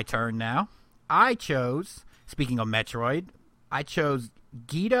 It's my turn now. Speaking of Metroid, I chose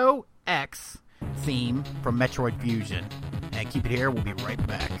Guido X theme from Metroid Fusion. And keep it here. We'll be right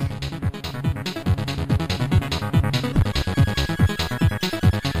back.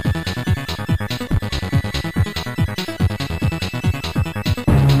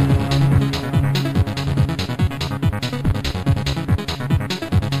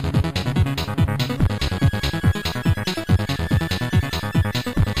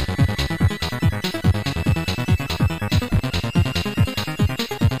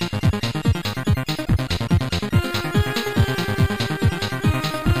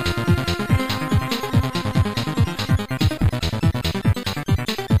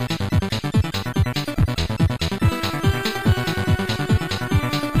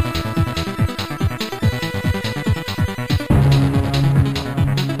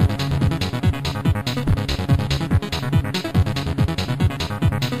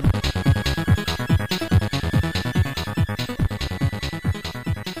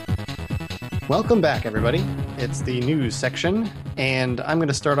 Welcome back, everybody. It's the news section, and I'm going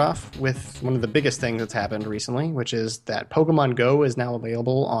to start off with one of the biggest things that's happened recently, which is that Pokemon Go is now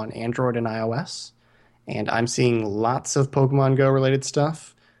available on Android and iOS. And I'm seeing lots of Pokemon Go related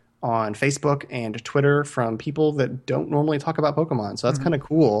stuff on Facebook and Twitter from people that don't normally talk about Pokemon. So that's kind of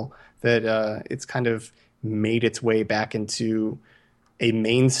cool that it's kind of made its way back into a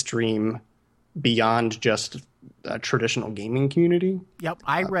mainstream beyond just a traditional gaming community. Yep,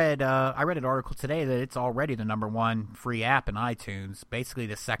 I read an article today that it's already the #1 free app in iTunes. Basically,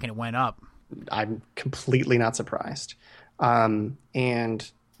 the second it went up. I'm completely not surprised. And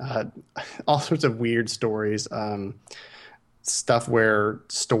all sorts of weird stories. Stuff where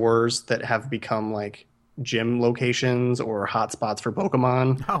stores that have become like gym locations or hotspots for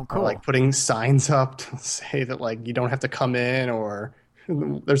Pokemon are like putting signs up to say that like you don't have to come in, or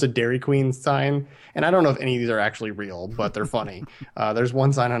there's a Dairy Queen sign. And I don't know if any of these are actually real, but they're funny. There's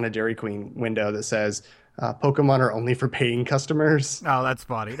one sign on a Dairy Queen window that says, Pokemon are only for paying customers. Oh, that's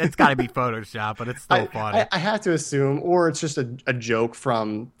funny. That's got to be Photoshop, but it's still funny. I have to assume, or it's just a joke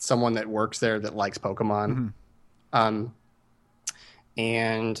from someone that works there that likes Pokemon.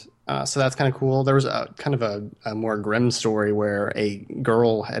 So that's kind of cool. There was a kind of a more grim story where a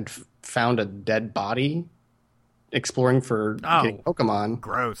girl had found a dead body exploring for getting Pokemon.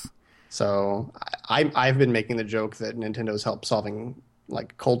 Gross. So I've been making the joke that Nintendo's helped solving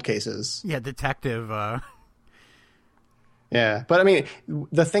like cold cases. Yeah, detective. Yeah, but I mean,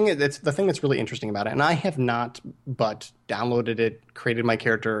 the thing that's really interesting about it, and I have not but downloaded it, created my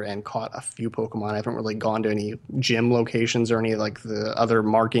character, and caught a few Pokemon. I haven't really gone to any gym locations or any like the other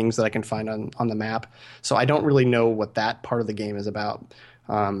markings that I can find on the map. So I don't really know what that part of the game is about.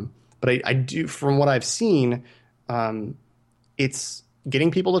 But I do, from what I've seen, it's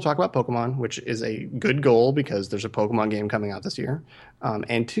getting people to talk about Pokemon, which is a good goal because there's a Pokemon game coming out this year.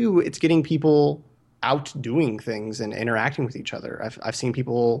 And two, it's getting people out doing things and interacting with each other. I've seen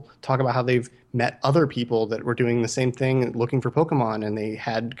people talk about how they've met other people that were doing the same thing, looking for Pokemon, and they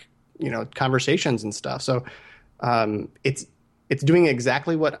had, conversations and stuff. So it's doing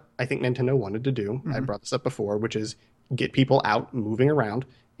exactly what I think Nintendo wanted to do. I brought this up before, which is get people out, moving around,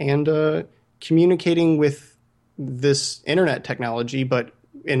 and communicating with this internet technology, but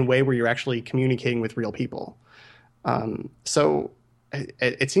in a way where you're actually communicating with real people. So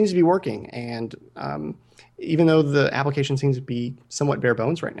it seems to be working, and even though the application seems to be somewhat bare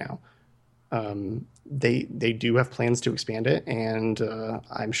bones right now, they do have plans to expand it, and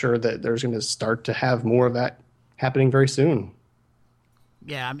I'm sure that there's going to start to have more of that happening very soon.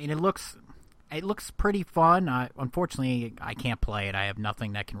 Yeah, I mean, it looks pretty fun. Unfortunately, I can't play it. I have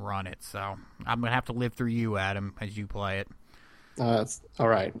nothing that can run it, so I'm going to have to live through you, Adam, as you play it. That's all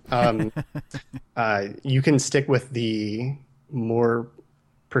right. You can stick with the more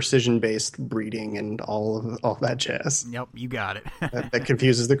precision-based breeding and all that jazz. Yep, you got it. that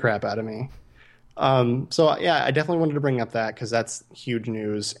confuses the crap out of me. So yeah, I definitely wanted to bring up that because that's huge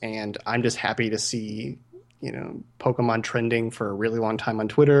news, and I'm just happy to see Pokemon trending for a really long time on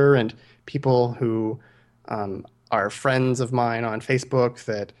Twitter, and people who are friends of mine on Facebook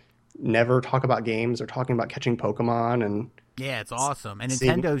that never talk about games or talking about catching Pokemon. And yeah, it's awesome. And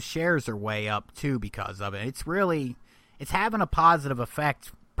Nintendo's shares are way up too because of it. It's having a positive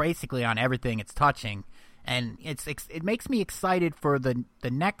effect basically on everything it's touching, and it makes me excited for the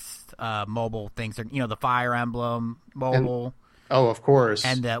next mobile things. The Fire Emblem mobile. Oh, of course.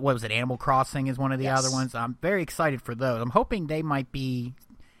 And what was it? Animal Crossing is one of the other ones. I'm very excited for those. I'm hoping they might be,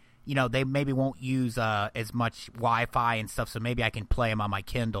 they maybe won't use as much Wi-Fi and stuff, so maybe I can play them on my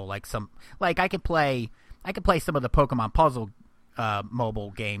Kindle. I could play some of the Pokemon puzzle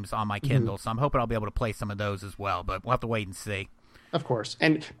mobile games on my Kindle, so I'm hoping I'll be able to play some of those as well. But we'll have to wait and see. Of course,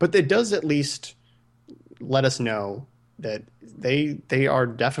 but it does at least let us know that they are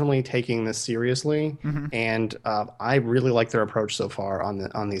definitely taking this seriously, and I really like their approach so far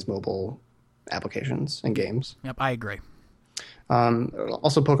on these mobile applications and games. Yep, I agree.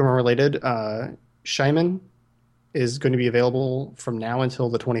 Also, Pokemon related, Shaymin is going to be available from now until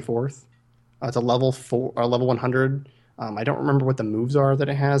the 24th. It's a level 100. I don't remember what the moves are that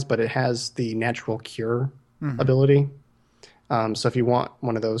it has, but it has the natural cure ability. So if you want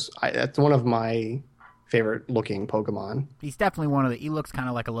one of those, that's one of my favorite looking Pokemon. He's definitely he looks kind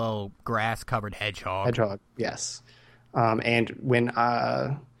of like a little grass covered hedgehog. Hedgehog, yes. And when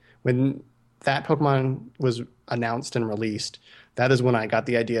that Pokemon was announced and released, that is when I got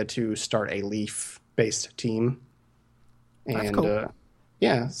the idea to start a Leaf based team. And that's cool.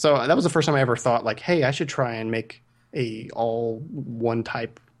 Yeah, so that was the first time I ever thought like, hey, I should try and make a all one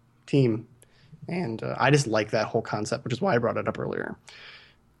type team. And I just like that whole concept, which is why I brought it up earlier.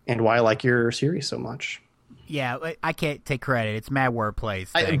 And why I like your series so much. Yeah, I can't take credit. It's Mad Wordplay's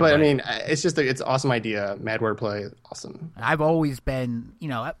thing. But I mean, it's just it's an awesome idea. Mad Wordplay, awesome. I've always been,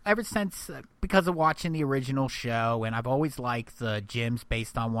 ever since, because of watching the original show, and I've always liked the gyms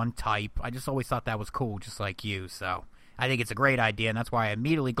based on one type. I just always thought that was cool, just like you. So I think it's a great idea, and that's why I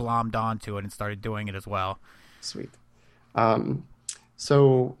immediately glommed onto it and started doing it as well. Sweet.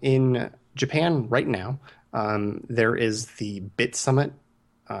 So in Japan right now, there is the Bit Summit.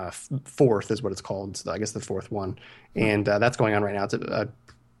 Fourth is what it's called. So I guess the fourth one, and that's going on right now. It's a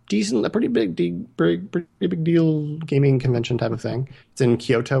pretty big deal gaming convention type of thing. It's in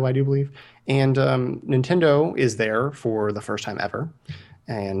Kyoto, I do believe, and Nintendo is there for the first time ever,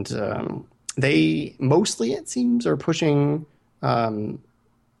 and they mostly, it seems, are pushing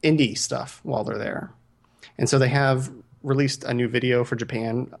indie stuff while they're there, and so they have released a new video for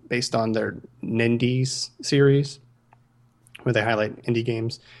Japan based on their Nindies series, where they highlight indie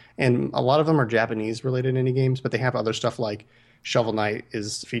games. And a lot of them are Japanese-related indie games, but they have other stuff like Shovel Knight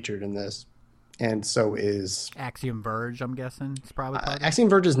is featured in this. And so is... Axiom Verge, I'm guessing. It's probably part of it. Axiom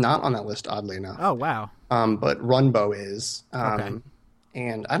Verge is not on that list, oddly enough. Oh, wow. But Runbow is. Okay.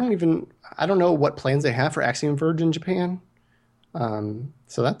 And I don't know what plans they have for Axiom Verge in Japan.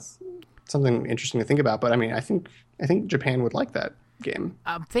 So that's something interesting to think about. But I mean, I think Japan would like that game.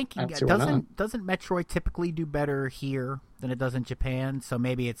 I'm thinking, doesn't Metroid typically do better here than it does in Japan? So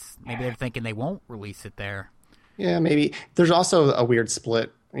maybe they're thinking they won't release it there. Yeah, maybe. There's also a weird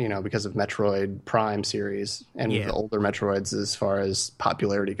split, because of Metroid Prime series and the older Metroids as far as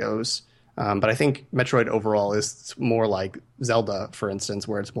popularity goes. But I think Metroid overall is more like Zelda, for instance,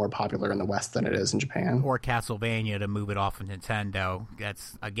 where it's more popular in the West than it is in Japan. Or Castlevania, to move it off of Nintendo.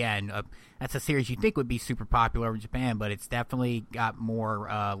 That's, again, that's a series you think would be super popular in Japan, but it's definitely got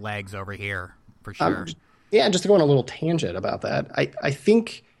more legs over here, for sure. Just to go on a little tangent about that, I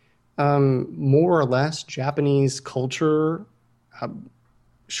think more or less Japanese culture,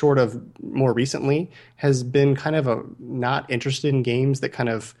 short of more recently, has been kind of not interested in games that kind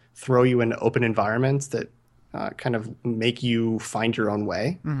of throw you into open environments that kind of make you find your own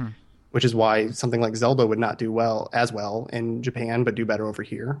way, which is why something like Zelda would not do as well in Japan, but do better over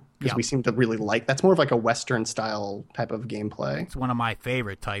here, because we seem to really that's more of like a Western style type of gameplay. It's one of my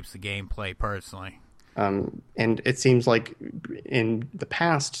favorite types of gameplay, personally. And it seems like in the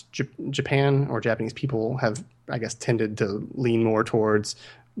past, Japan or Japanese people have, I guess, tended to lean more towards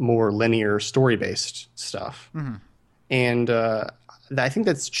more linear story-based stuff. And I think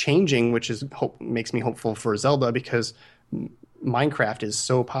that's changing, which makes me hopeful for Zelda, because Minecraft is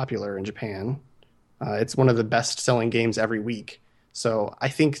so popular in Japan. It's one of the best-selling games every week. So I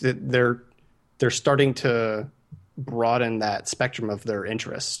think that they're starting to broaden that spectrum of their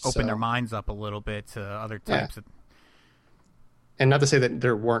interests. Open their minds up a little bit to other types of... And not to say that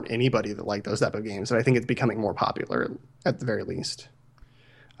there weren't anybody that liked those type of games, but I think it's becoming more popular at the very least.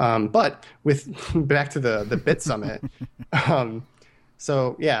 But back to the Bit Summit...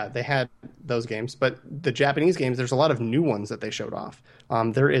 So, yeah, they had those games. But the Japanese games, there's a lot of new ones that they showed off.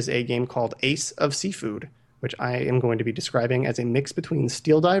 There is a game called Ace of Seafood, which I am going to be describing as a mix between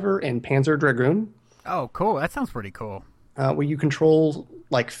Steel Diver and Panzer Dragoon. Oh, cool. That sounds pretty cool. Where you control,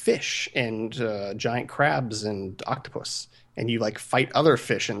 like, fish and giant crabs and octopus. And you, like, fight other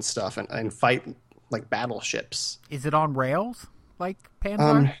fish and stuff and fight, like, battleships. Is it on rails, like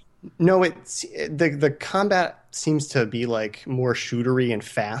Panzer? No, it's the combat seems to be like more shootery and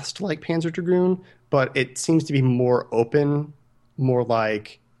fast like Panzer Dragoon, but it seems to be more open, more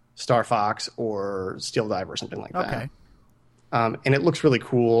like Star Fox or Steel Diver or something like that. Okay. And it looks really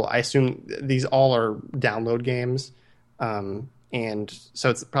cool. I assume these all are download games, and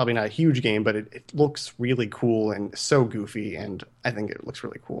so it's probably not a huge game, but it looks really cool and so goofy, and I think it looks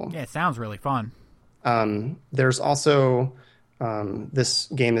really cool. Yeah, it sounds really fun. There's also... this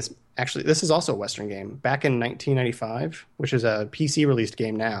game this is also a Western game. Back in 1995, which is a PC-released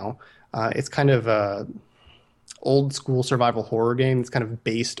game now, it's kind of a old-school survival horror game. It's kind of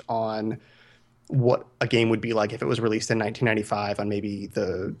based on what a game would be like if it was released in 1995 on maybe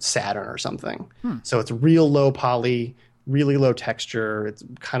the Saturn or something. So it's real low poly, really low texture. It's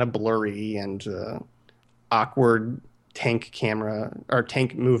kind of blurry and awkward tank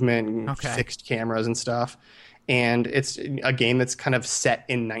movement and fixed cameras and stuff. And it's a game that's kind of set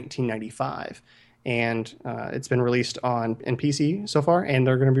in 1995. And it's been released in PC so far, and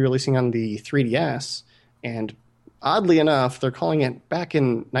they're going to be releasing on the 3DS. And oddly enough, they're calling it back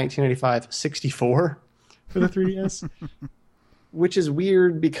in 1995 64 for the 3DS, which is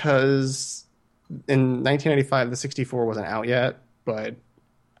weird because in 1995 the 64 wasn't out yet. But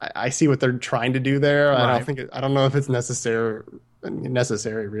I see what they're trying to do there. Right. I don't know if it's necessary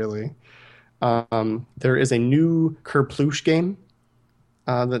really. There is a new Kerploosh game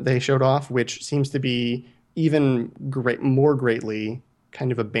that they showed off, which seems to be more greatly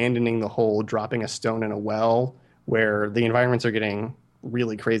kind of abandoning the whole dropping a stone in a well, where the environments are getting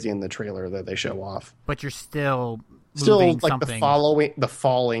really crazy in the trailer that they show off. But you're still Still moving like something. the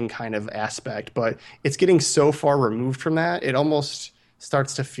falling kind of aspect, but it's getting so far removed from that, it almost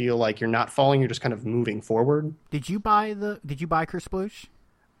starts to feel like you're not falling, you're just kind of moving forward. Did you buy Kersploosh?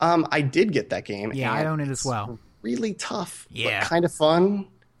 I did get that game. Yeah, and I own it as it's well. really tough, Yeah. but kind of fun.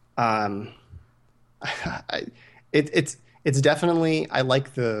 I, it's definitely, I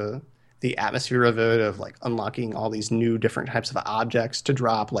like the atmosphere of it, of like unlocking all these new different types of objects to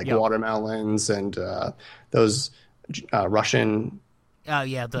drop, like Yep. watermelons and those Russian Oh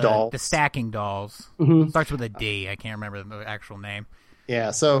yeah, the dolls. stacking dolls. Mhm. Starts with a D. I can't remember the actual name.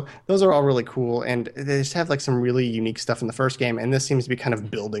 Yeah, so those are all really cool, and they just have like some really unique stuff in the first game, and this seems to be kind of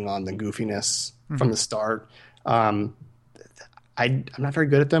building on the goofiness from the start. Um, I'm not very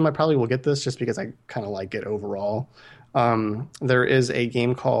good at them. I probably will get this just because I kind of like it overall. There is a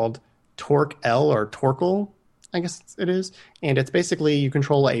game called Torque L or Torkel, I guess it is, and it's basically you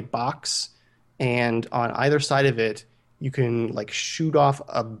control a box, and on either side of it, you can like shoot off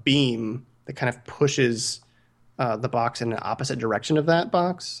a beam that kind of pushes the box in the opposite direction of that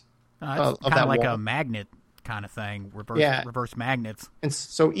box. It's kind of like a magnet kind of thing. Reverse magnets. And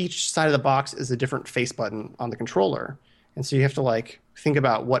so each side of the box is a different face button on the controller. And so you have to like think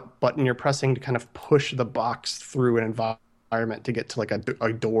about what button you're pressing to kind of push the box through an environment to get to like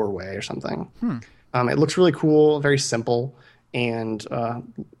a doorway or something. It looks really cool, very simple, and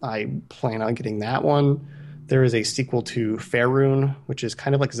I plan on getting that one. There is a sequel to Faerun, which is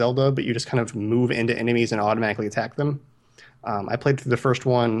kind of like Zelda, but you just kind of move into enemies and automatically attack them. I played through the first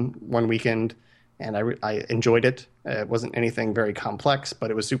one weekend, and I enjoyed it. It wasn't anything very complex,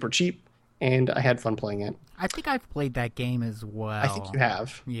 but it was super cheap, and I had fun playing it. I think I've played that game as well. I think you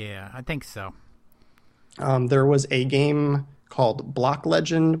have. Yeah, I think so. There was a game called Block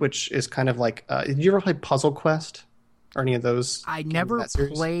Legend, which is kind of like... did you ever play Puzzle Quest? Or any of those? I never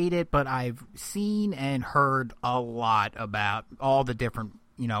played it, but I've seen and heard a lot about all the different,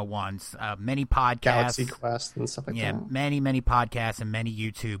 ones. Many podcasts. Galaxy Quest and stuff like that. Yeah, many podcasts and many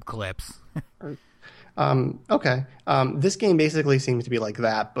YouTube clips. Okay. This game basically seems to be like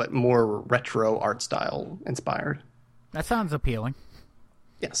that, but more retro art style inspired. That sounds appealing.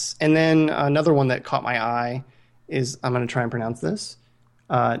 Yes. And then another one that caught my eye is, I'm going to try and pronounce this,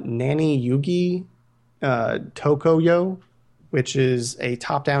 Nani Yugi Tokoyo, which is a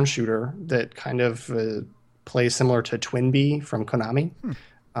top-down shooter that kind of plays similar to Twinbee from Konami,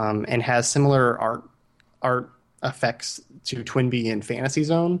 and has similar art effects to Twinbee in Fantasy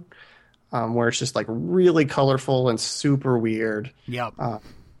Zone, where it's just like really colorful and super weird. Yep.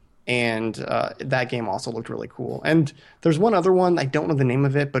 And that game also looked really cool. And there's one other one, I don't know the name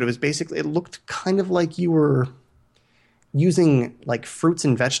of it, but it looked kind of like you were using like fruits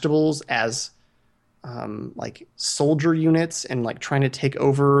and vegetables as like soldier units and like trying to take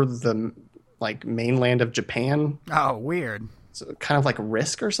over the like mainland of Japan. Oh, weird. So kind of like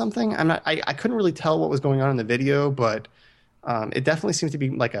Risk or something. I couldn't really tell what was going on in the video, but it definitely seems to be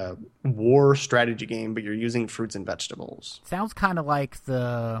like a war strategy game, but you're using fruits and vegetables. Sounds kind of like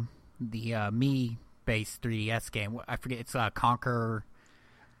the Me based 3DS game. I forget, it's Conquer.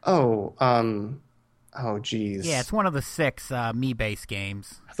 Oh, geez. Yeah, it's one of the 6 Me-based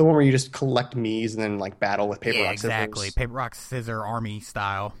games. The one where you just collect Miis and then like battle with paper, rock, exactly. scissors. Paper, rock, scissor, army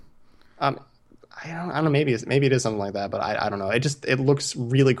style. I don't know. Maybe it is something like that, but I don't know. It looks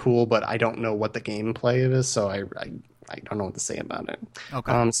really cool, but I don't know what the gameplay is, so I don't know what to say about it.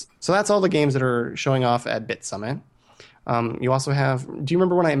 Okay. So that's all the games that are showing off at Bit Summit. You also have. Do you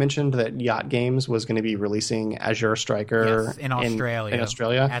remember when I mentioned that Yacht Games was going to be releasing Azure Striker in Australia? In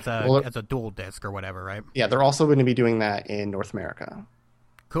Australia, as a dual disc or whatever, right? Yeah, they're also going to be doing that in North America.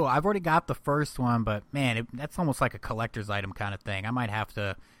 Cool. I've already got the first one, but man, that's almost like a collector's item kind of thing. I might have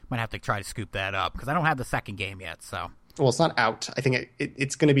to try to scoop that up because I don't have the second game yet. So. Well, it's not out. I think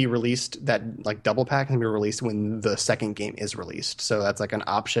it's going to be released. That like double pack can be released when the second game is released. So that's like an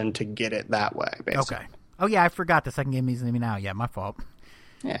option to get it that way. Basically. Okay. Oh yeah, I forgot the second game isn't even out yet. My fault.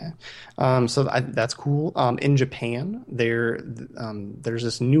 Yeah. So that's cool. In Japan, there's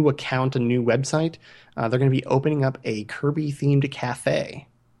this new account, a new website. They're going to be opening up a Kirby themed cafe.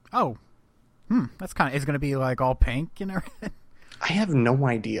 Oh. That's kind of, it's going to be like all pink and everything. I have no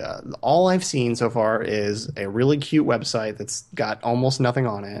idea. All I've seen so far is a really cute website that's got almost nothing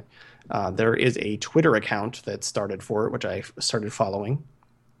on it. There is a Twitter account that started for it, which I started following.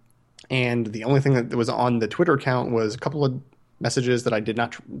 And the only thing that was on the Twitter account was a couple of messages that I did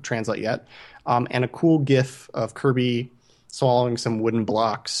not translate yet, and a cool GIF of Kirby swallowing some wooden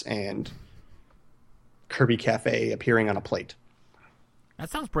blocks and Kirby Cafe appearing on a plate. That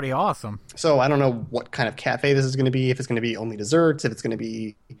sounds pretty awesome. So I don't know what kind of cafe this is going to be, if it's going to be only desserts, if it's going to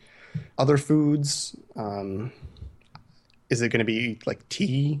be other foods. Is it going to be like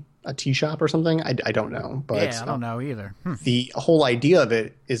a tea shop or something? I don't know. But yeah, I don't know either. The whole idea of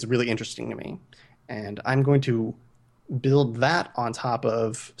it is really interesting to me. And I'm going to build that on top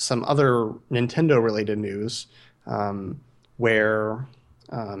of some other Nintendo-related news, where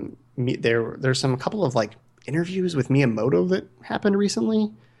there's a couple of like interviews with Miyamoto that happened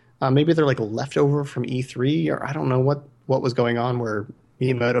recently. Maybe they're like leftover from E3, or I don't know what was going on where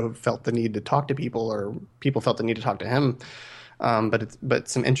Miyamoto felt the need to talk to people, or people felt the need to talk to him. But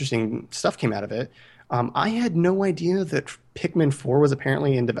some interesting stuff came out of it. I had no idea that Pikmin 4 was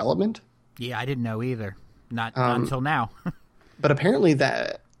apparently in development. Yeah, I didn't know either. Not until now. But apparently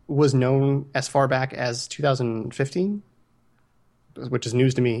that was known as far back as 2015, which is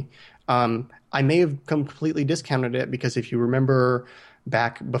news to me. I may have completely discounted it because if you remember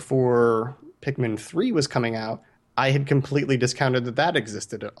back before Pikmin 3 was coming out, I had completely discounted that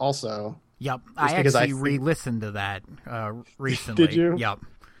existed also. Yep, I actually re-listened to that recently. Did you? Yep.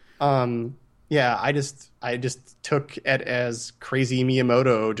 Yeah, I just took it as crazy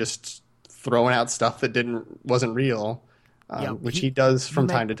Miyamoto just throwing out stuff that wasn't real, which he does from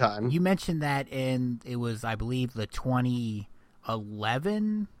time to time. You mentioned that it was, I believe, the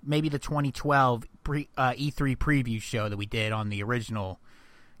 2011, maybe the 2012 E3 preview show that we did on the original,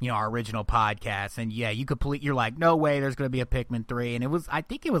 our original podcast. And yeah, you're like, no way there's going to be a Pikmin 3. And I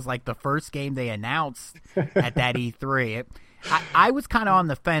think it was like the first game they announced at that E3. I was kind of on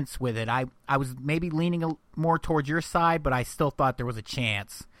the fence with it. I was maybe leaning more towards your side, but I still thought there was a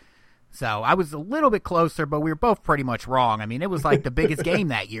chance. So I was a little bit closer, but we were both pretty much wrong. I mean, it was like the biggest game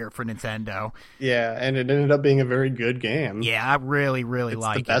that year for Nintendo. Yeah, and it ended up being a very good game. Yeah, I really, really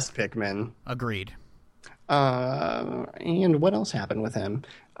like it. It's the best Pikmin. Agreed. And what else happened with him?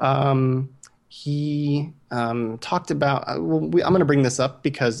 He talked about. I'm going to bring this up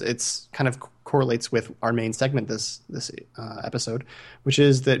because it's kind of correlates with our main segment this episode, which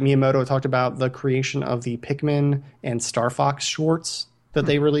is that Miyamoto talked about the creation of the Pikmin and Star Fox shorts that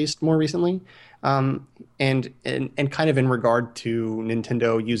they released more recently, and kind of in regard to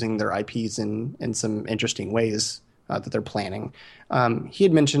Nintendo using their IPs in some interesting ways that they're planning. He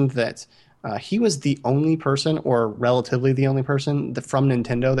had mentioned that he was the only person, or relatively the only person, from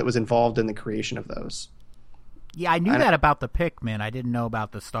Nintendo that was involved in the creation of those. Yeah, I knew that about the Pikmin. I didn't know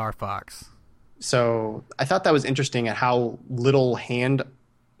about the Star Fox. So I thought that was interesting at how little hand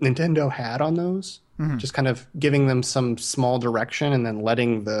Nintendo had on those. Just kind of giving them some small direction and then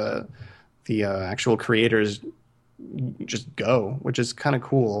letting the actual creators just go, which is kind of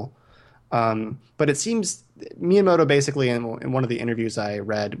cool. But it seems Miyamoto basically in one of the interviews I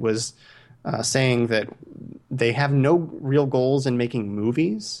read was saying that they have no real goals in making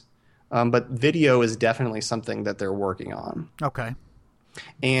movies, but video is definitely something that they're working on. Okay.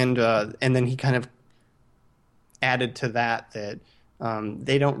 And then he kind of added to that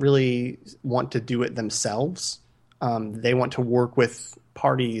they don't really want to do it themselves. They want to work with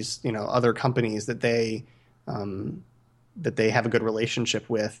parties, other companies that they have a good relationship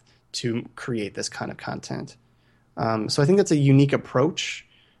with to create this kind of content. So I think that's a unique approach.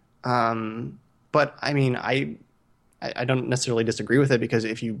 But I mean, I don't necessarily disagree with it, because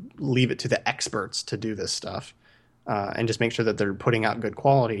if you leave it to the experts to do this stuff and just make sure that they're putting out good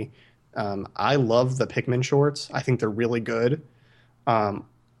quality. I love the Pikmin shorts. I think they're really good.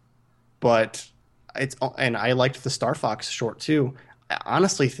 But and I liked the Star Fox short too. I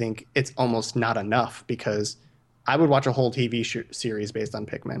honestly think it's almost not enough, because I would watch a whole TV series based on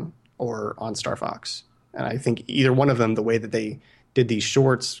Pikmin or on Star Fox. And I think either one of them, the way that they did these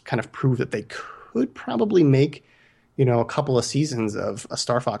shorts, kind of proved that they could probably make, a couple of seasons of a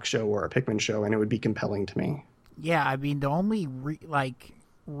Star Fox show or a Pikmin show, and it would be compelling to me. Yeah, I mean, the only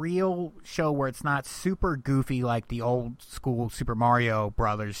real show where it's not super goofy like the old school Super Mario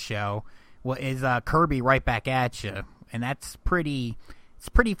Brothers show is Kirby Right Back at You, and it's pretty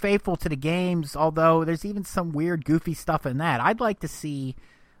faithful to the games, although there's even some weird goofy stuff in that. I'd like to see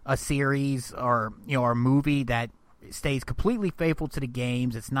a series or a movie that stays completely faithful to the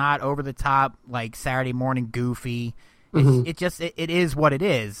games. It's not over the top like Saturday morning goofy. It is what it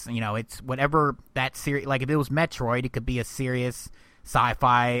is. It's whatever that series. Like if it was Metroid, it could be a serious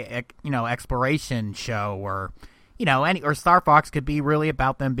sci-fi, exploration show, or or Star Fox could be really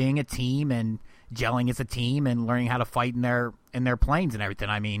about them being a team and gelling as a team and learning how to fight in their planes and everything.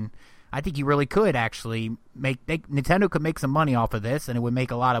 I mean, I think you really could actually Nintendo could make some money off of this, and it would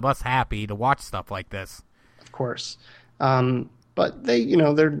make a lot of us happy to watch stuff like this. Of course. But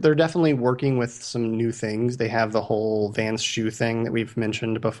they're definitely working with some new things. They have the whole Vans shoe thing that we've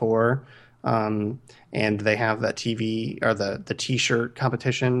mentioned before. And they have that TV or the T-shirt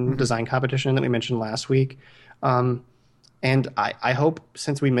competition, design competition that we mentioned last week. And I hope,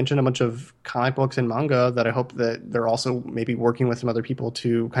 since we mentioned a bunch of comic books and manga, that I hope that they're also maybe working with some other people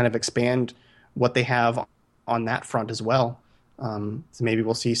to kind of expand what they have on that front as well. So maybe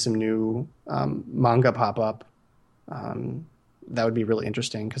we'll see some new manga pop up. That would be really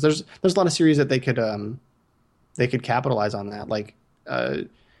interesting, because there's a lot of series that they could capitalize on that, like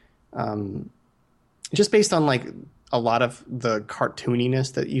just based on like a lot of the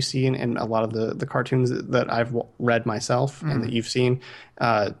cartooniness that you see in a lot of the cartoons that I've read myself and that you've seen.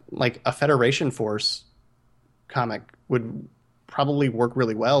 Like a Federation Force comic would probably work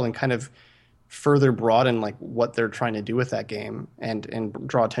really well and kind of further broaden like what they're trying to do with that game and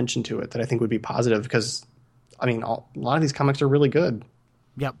draw attention to it, that I think would be positive, because I mean, a lot of these comics are really good.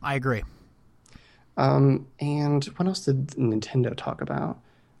 Yep, I agree. And what else did Nintendo talk about?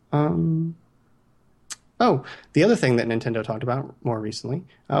 The other thing that Nintendo talked about more recently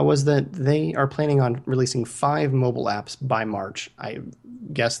was that they are planning on releasing 5 mobile apps by March. I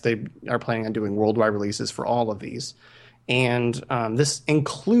guess they are planning on doing worldwide releases for all of these. And this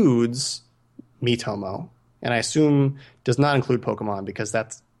includes Miitomo, and I assume does not include Pokemon, because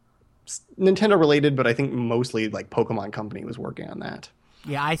that's Nintendo related, but I think mostly like Pokemon Company was working on that.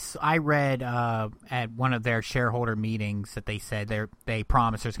 Yeah, I read at one of their shareholder meetings that they said they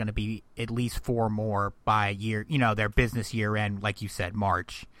promise there's going to be at least 4 more by year, their business year end, like you said,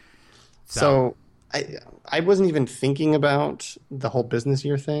 March. So I wasn't even thinking about the whole business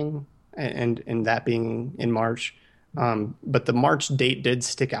year thing and that being in March. But the March date did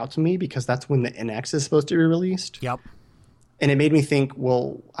stick out to me, because that's when the NX is supposed to be released. Yep. And it made me think,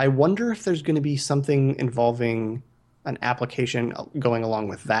 well, I wonder if there's going to be something involving an application going along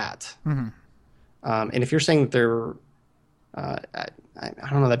with that. Mm-hmm. And if you're saying that they're, I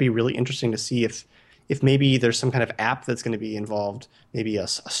don't know, that'd be really interesting to see if maybe there's some kind of app that's going to be involved, maybe a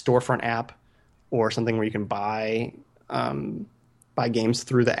storefront app or something where you can buy games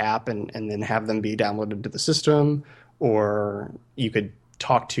through the app and then have them be downloaded to the system, or you could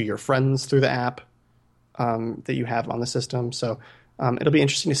talk to your friends through the app that you have on the system. So it'll be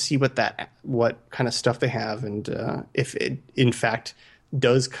interesting to see what kind of stuff they have, and if it in fact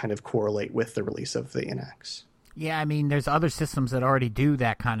does kind of correlate with the release of the NX. Yeah, I mean, there's other systems that already do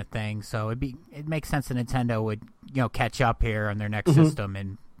that kind of thing, so it makes sense that Nintendo would catch up here on their next system,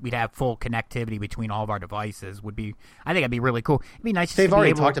 and we'd have full connectivity between all of our devices. I think that'd be really cool. It'd be nice. They've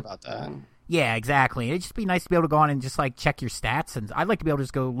already talked about that. Yeah, exactly. It'd just be nice to be able to go on and just like check your stats, and I'd like to be able to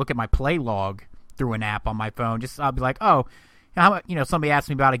just go look at my play log through an app on my phone. I'll be like, oh, somebody asked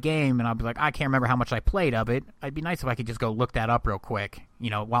me about a game, and I'll be like, I can't remember how much I played of it. It'd be nice if I could just go look that up real quick,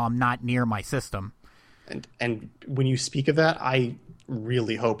 while I'm not near my system. And when you speak of that, I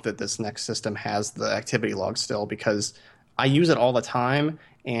really hope that this next system has the activity log still, because I use it all the time,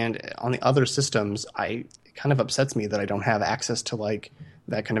 and on the other systems, it kind of upsets me that I don't have access to like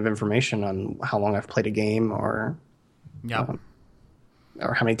that kind of information on how long I've played a game, or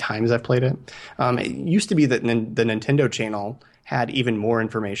or how many times I've played it. It used to be that the Nintendo channel had even more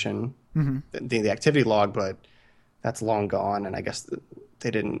information than the activity log, but that's long gone, and I guess they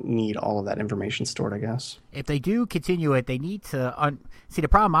didn't need all of that information stored, I guess. If they do continue it, they need to... See, the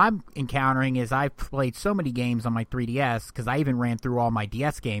problem I'm encountering is I've played so many games on my 3DS, because I even ran through all my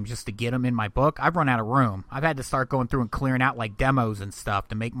DS games just to get them in my book. I've run out of room. I've had to start going through and clearing out like demos and stuff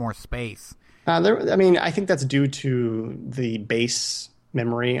to make more space. I think that's due to the base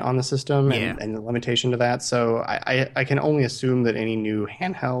memory on the system and the limitation to that. So I can only assume that any new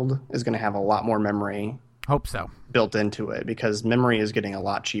handheld is going to have a lot more memory. Hope so. Built into it, because memory is getting a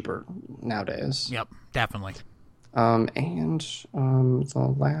lot cheaper nowadays. Yep, definitely. And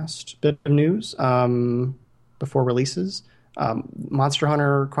the last bit of news before releases, Monster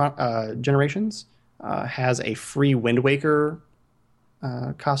Hunter Generations has a free Wind Waker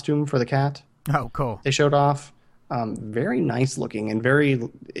costume for the cat. Oh, cool. They showed off. Very nice looking, and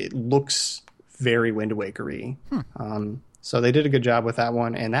it looks very Wind Waker-y. So they did a good job with that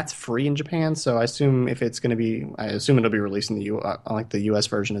one, and that's free in Japan. So I assume it'll be released in the the US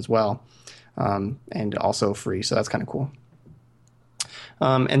version as well, and also free. So that's kind of cool.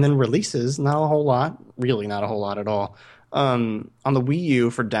 And then releases, not a whole lot, really not a whole lot at all. On the Wii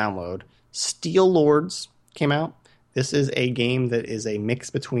U for download, Steel Lords came out. This is a game that is a mix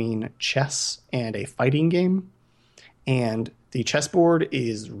between chess and a fighting game. and the chessboard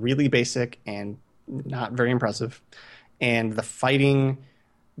is really basic and not very impressive. And the fighting,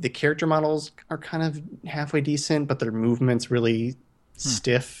 the character models are kind of halfway decent, but their movement's really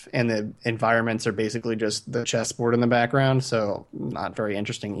stiff, and the environments are basically just the chessboard in the background, so not very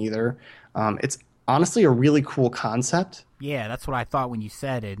interesting either. It's honestly a really cool concept. Yeah, that's what I thought when you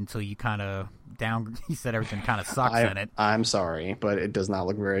said it, until you kind of you said everything kind of sucks in it. I'm sorry, but it does not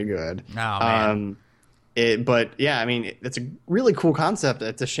look very good. Oh, man. But yeah, I mean, it's a really cool concept.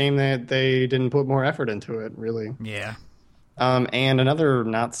 It's a shame that they didn't put more effort into it, really. Yeah. And another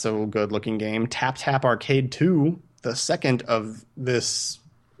not so good looking game, Tap Tap Arcade 2, the second of this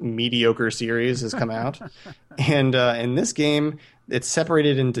mediocre series, has come out. And in this game, it's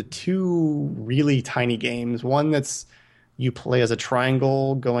separated into two really tiny games. One that's you play as a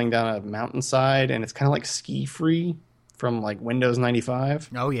triangle going down a mountainside, and it's kind of like Ski Free from like Windows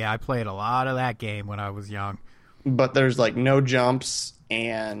 95. Oh, yeah, I played a lot of that game when I was young. But there's like no jumps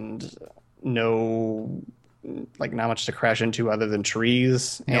and no, like, not much to crash into other than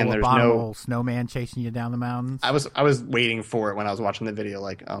trees. No, and there's no snowman chasing you down the mountains. I was waiting for it when I was watching the video,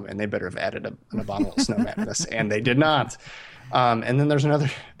 like, and they better have added an abominable snowman in this, and they did not. And then there's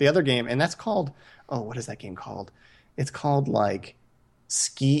the other game, and that's called, what is that game called? It's called like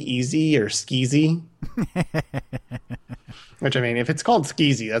Ski Easy or Skeezy. Which, I mean, if it's called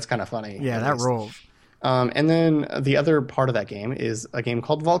Skeezy, that's kind of funny. Yeah, that rolls. And then the other part of that game is a game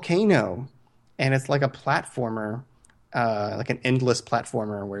called Volcano. And it's like a platformer, like an endless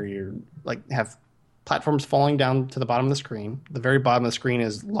platformer where you like have platforms falling down to the bottom of the screen. The very bottom of the screen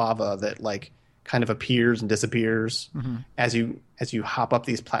is lava that like kind of appears and disappears as you hop up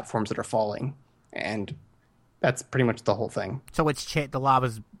these platforms that are falling. And that's pretty much the whole thing. So it's the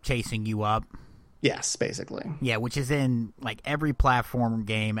lava's chasing you up. Yes, basically. Yeah, which is in like every platform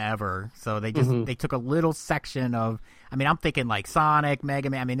game ever. So they just they took a little section of. I mean, I'm thinking like Sonic,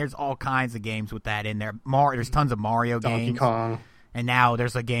 Mega Man. I mean, there's all kinds of games with that in there. There's tons of Mario Donkey games. Kong. And now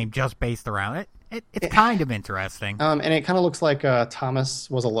there's a game just based around it. It's kind of interesting. And it kind of looks like Thomas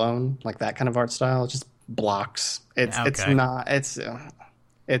Was Alone, like that kind of art style. It's just blocks. It's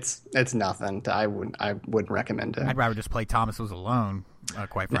nothing. I wouldn't recommend it. I'd rather just play Thomas Was Alone,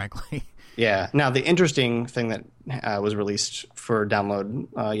 quite frankly. Yeah. Now, the interesting thing that was released for download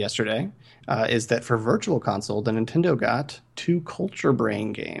yesterday is that for Virtual Console, the Nintendo got 2 Culture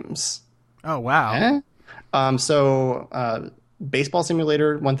Brain games. Oh, wow. So Baseball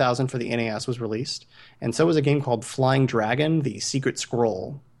Simulator 1000 for the NES was released, and so was a game called Flying Dragon, The Secret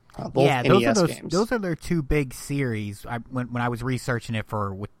Scroll. Both NES games. Those are their 2 big series. When I was researching it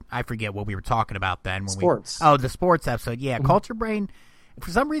I forget what we were talking about then. Sports. The sports episode. Yeah, Culture Brain. For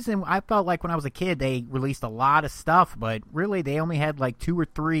some reason, I felt like when I was a kid, they released a lot of stuff, but really they only had like 2 or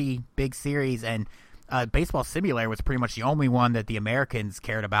 3 big series, and Baseball Simulator was pretty much the only one that the Americans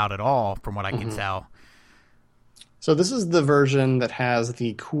cared about at all, from what I can tell. So this is the version that has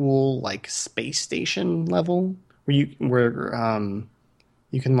the cool like space station level where you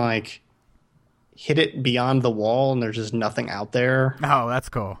can like hit it beyond the wall and there's just nothing out there. Oh, that's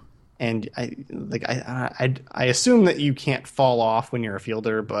cool. And I assume that you can't fall off when you're a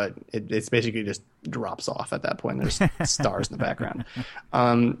fielder, but it's basically just drops off at that point. There's stars in the background.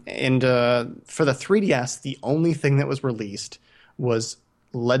 And for the 3DS, the only thing that was released was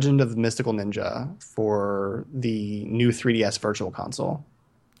Legend of the Mystical Ninja for the new 3DS Virtual Console.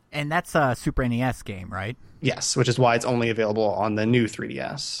 And that's a Super NES game, right? Yes, which is why it's only available on the new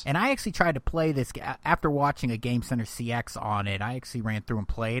 3DS. And I actually tried to play this after watching a Game Center CX on it. I actually ran through and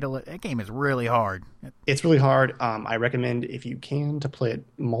played. That game is really hard. It's really hard. I recommend, if you can, to play it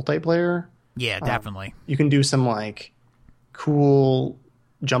multiplayer. Yeah, definitely. You can do some like cool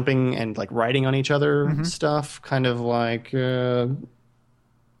jumping and like riding on each other stuff, kind of like The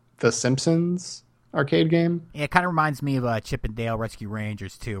Simpsons arcade game. Yeah, it kind of reminds me of Chip and Dale Rescue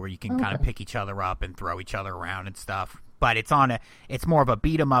Rangers too, where you can kind of pick each other up and throw each other around and stuff. But it's more of a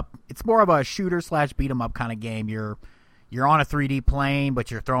beat 'em up. It's more of a shooter / beat 'em up kind of game. You're on a 3D plane,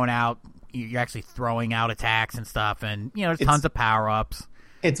 but you're actually throwing out attacks and stuff, and there's tons of power ups.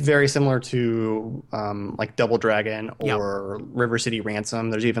 It's very similar to like Double Dragon or River City Ransom.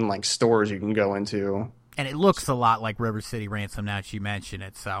 There's even like stores you can go into. And it looks a lot like River City Ransom now that you mention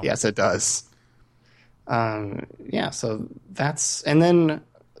it. So yes, it does. So that's, and then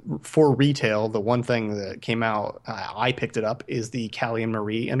for retail, the one thing that came out, I picked it up, is the Callie and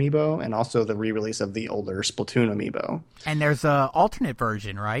Marie amiibo, and also the re-release of the older Splatoon amiibo. And there's a alternate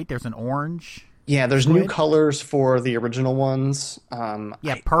version, right? There's an orange. Yeah, there's new Squid? colors for the original ones. Yeah,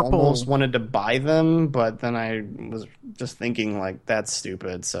 I purple. almost wanted to buy them, but then I was just thinking like that's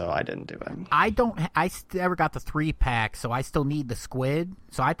stupid, so I didn't do it. I never got the 3-pack, so I still need the squid.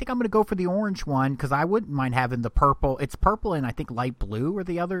 So I think I'm going to go for the orange one because I wouldn't mind having the purple. It's purple and I think light blue are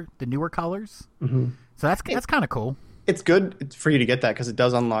the newer colors. Mm-hmm. So that's kind of cool. It's good for you to get that because it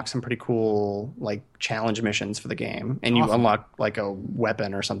does unlock some pretty cool like challenge missions for the game, and you unlock like a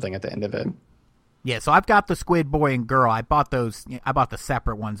weapon or something at the end of it. Yeah, so I've got the Squid Boy and Girl. I bought those. I bought the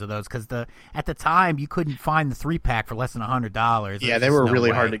separate ones of those because at the time you couldn't find the 3-pack for less than $100. Yeah, they were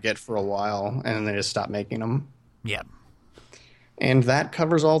really hard to get for a while, and then they just stopped making them. Yeah, and that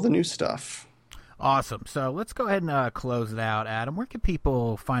covers all the new stuff. Awesome. So let's go ahead and close it out, Adam. Where can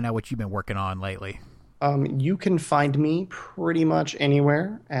people find out what you've been working on lately? You can find me pretty much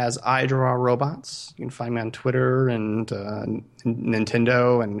anywhere as I Draw Robots. You can find me on Twitter and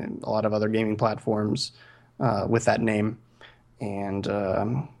Nintendo and a lot of other gaming platforms with that name. And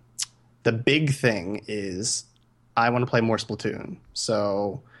the big thing is I want to play more Splatoon.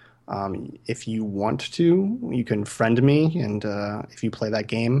 So if you want to, you can friend me. And if you play that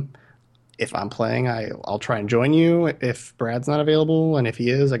game, if I'm playing, I'll try and join you if Brad's not available, and if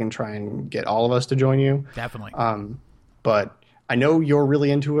he is, I can try and get all of us to join you. Definitely. But I know you're really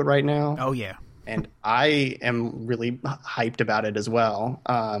into it right now. Oh, yeah. And I am really hyped about it as well.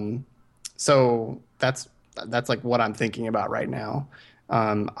 So that's like what I'm thinking about right now.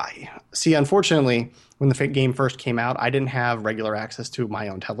 I see, unfortunately, when the game first came out, I didn't have regular access to my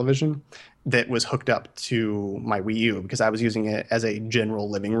own television that was hooked up to my Wii U because I was using it as a general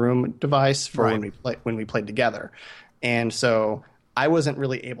living room device for when we played together. And so I wasn't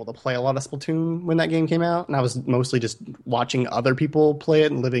really able to play a lot of Splatoon when that game came out, and I was mostly just watching other people play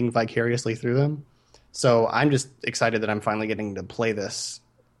it and living vicariously through them. So I'm just excited that I'm finally getting to play this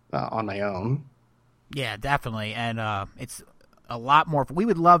on my own. Yeah, definitely. And it's a lot more. We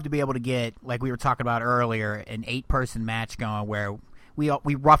would love to be able to get, like we were talking about earlier, an 8-person match going where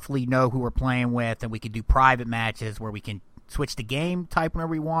we roughly know who we're playing with, and we can do private matches where we can switch the game type whenever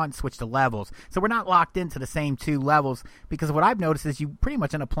we want, switch the levels. So we're not locked into the same 2 levels, because what I've noticed is you pretty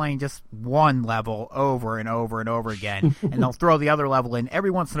much end up playing just one level over and over and over again, and they'll throw the other level in every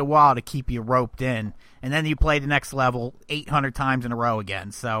once in a while to keep you roped in, and then you play the next level 800 times in a row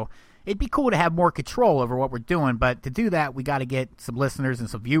again. So it'd be cool to have more control over what we're doing, but to do that, we got to get some listeners and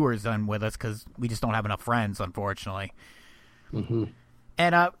some viewers on with us because we just don't have enough friends, unfortunately. Mm-hmm.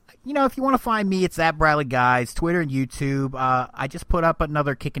 And, if you want to find me, it's at Bradley Guys, Twitter and YouTube. I just put up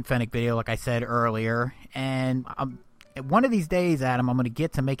another Kick and Fennec video, like I said earlier. And one of these days, Adam, I'm going to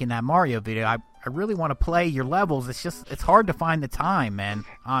get to making that Mario video. I really want to play your levels. It's hard to find the time, man,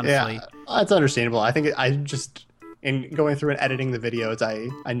 honestly. Yeah, that's understandable. I think in going through and editing the videos,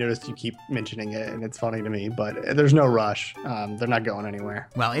 I noticed you keep mentioning it, and it's funny to me, but there's no rush. They're not going anywhere.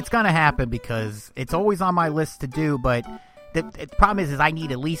 Well, it's going to happen because it's always on my list to do, but the problem is I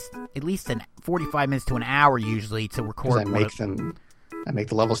need at least 45 minutes to an hour usually to record. I make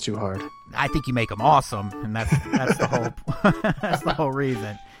the levels too hard. I think you make them awesome, and that's the whole that's the whole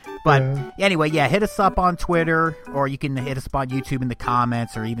reason. But anyway, yeah, hit us up on Twitter, or you can hit us up on YouTube in the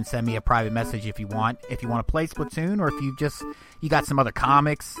comments, or even send me a private message if you want. If you want to play Splatoon, or if you got some other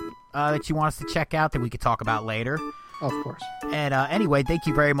comics that you want us to check out that we could talk about later. Of course. And anyway, thank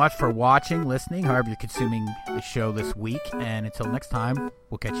you very much for watching, listening, however you're consuming the show this week. And until next time,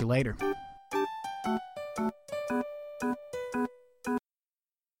 we'll catch you later.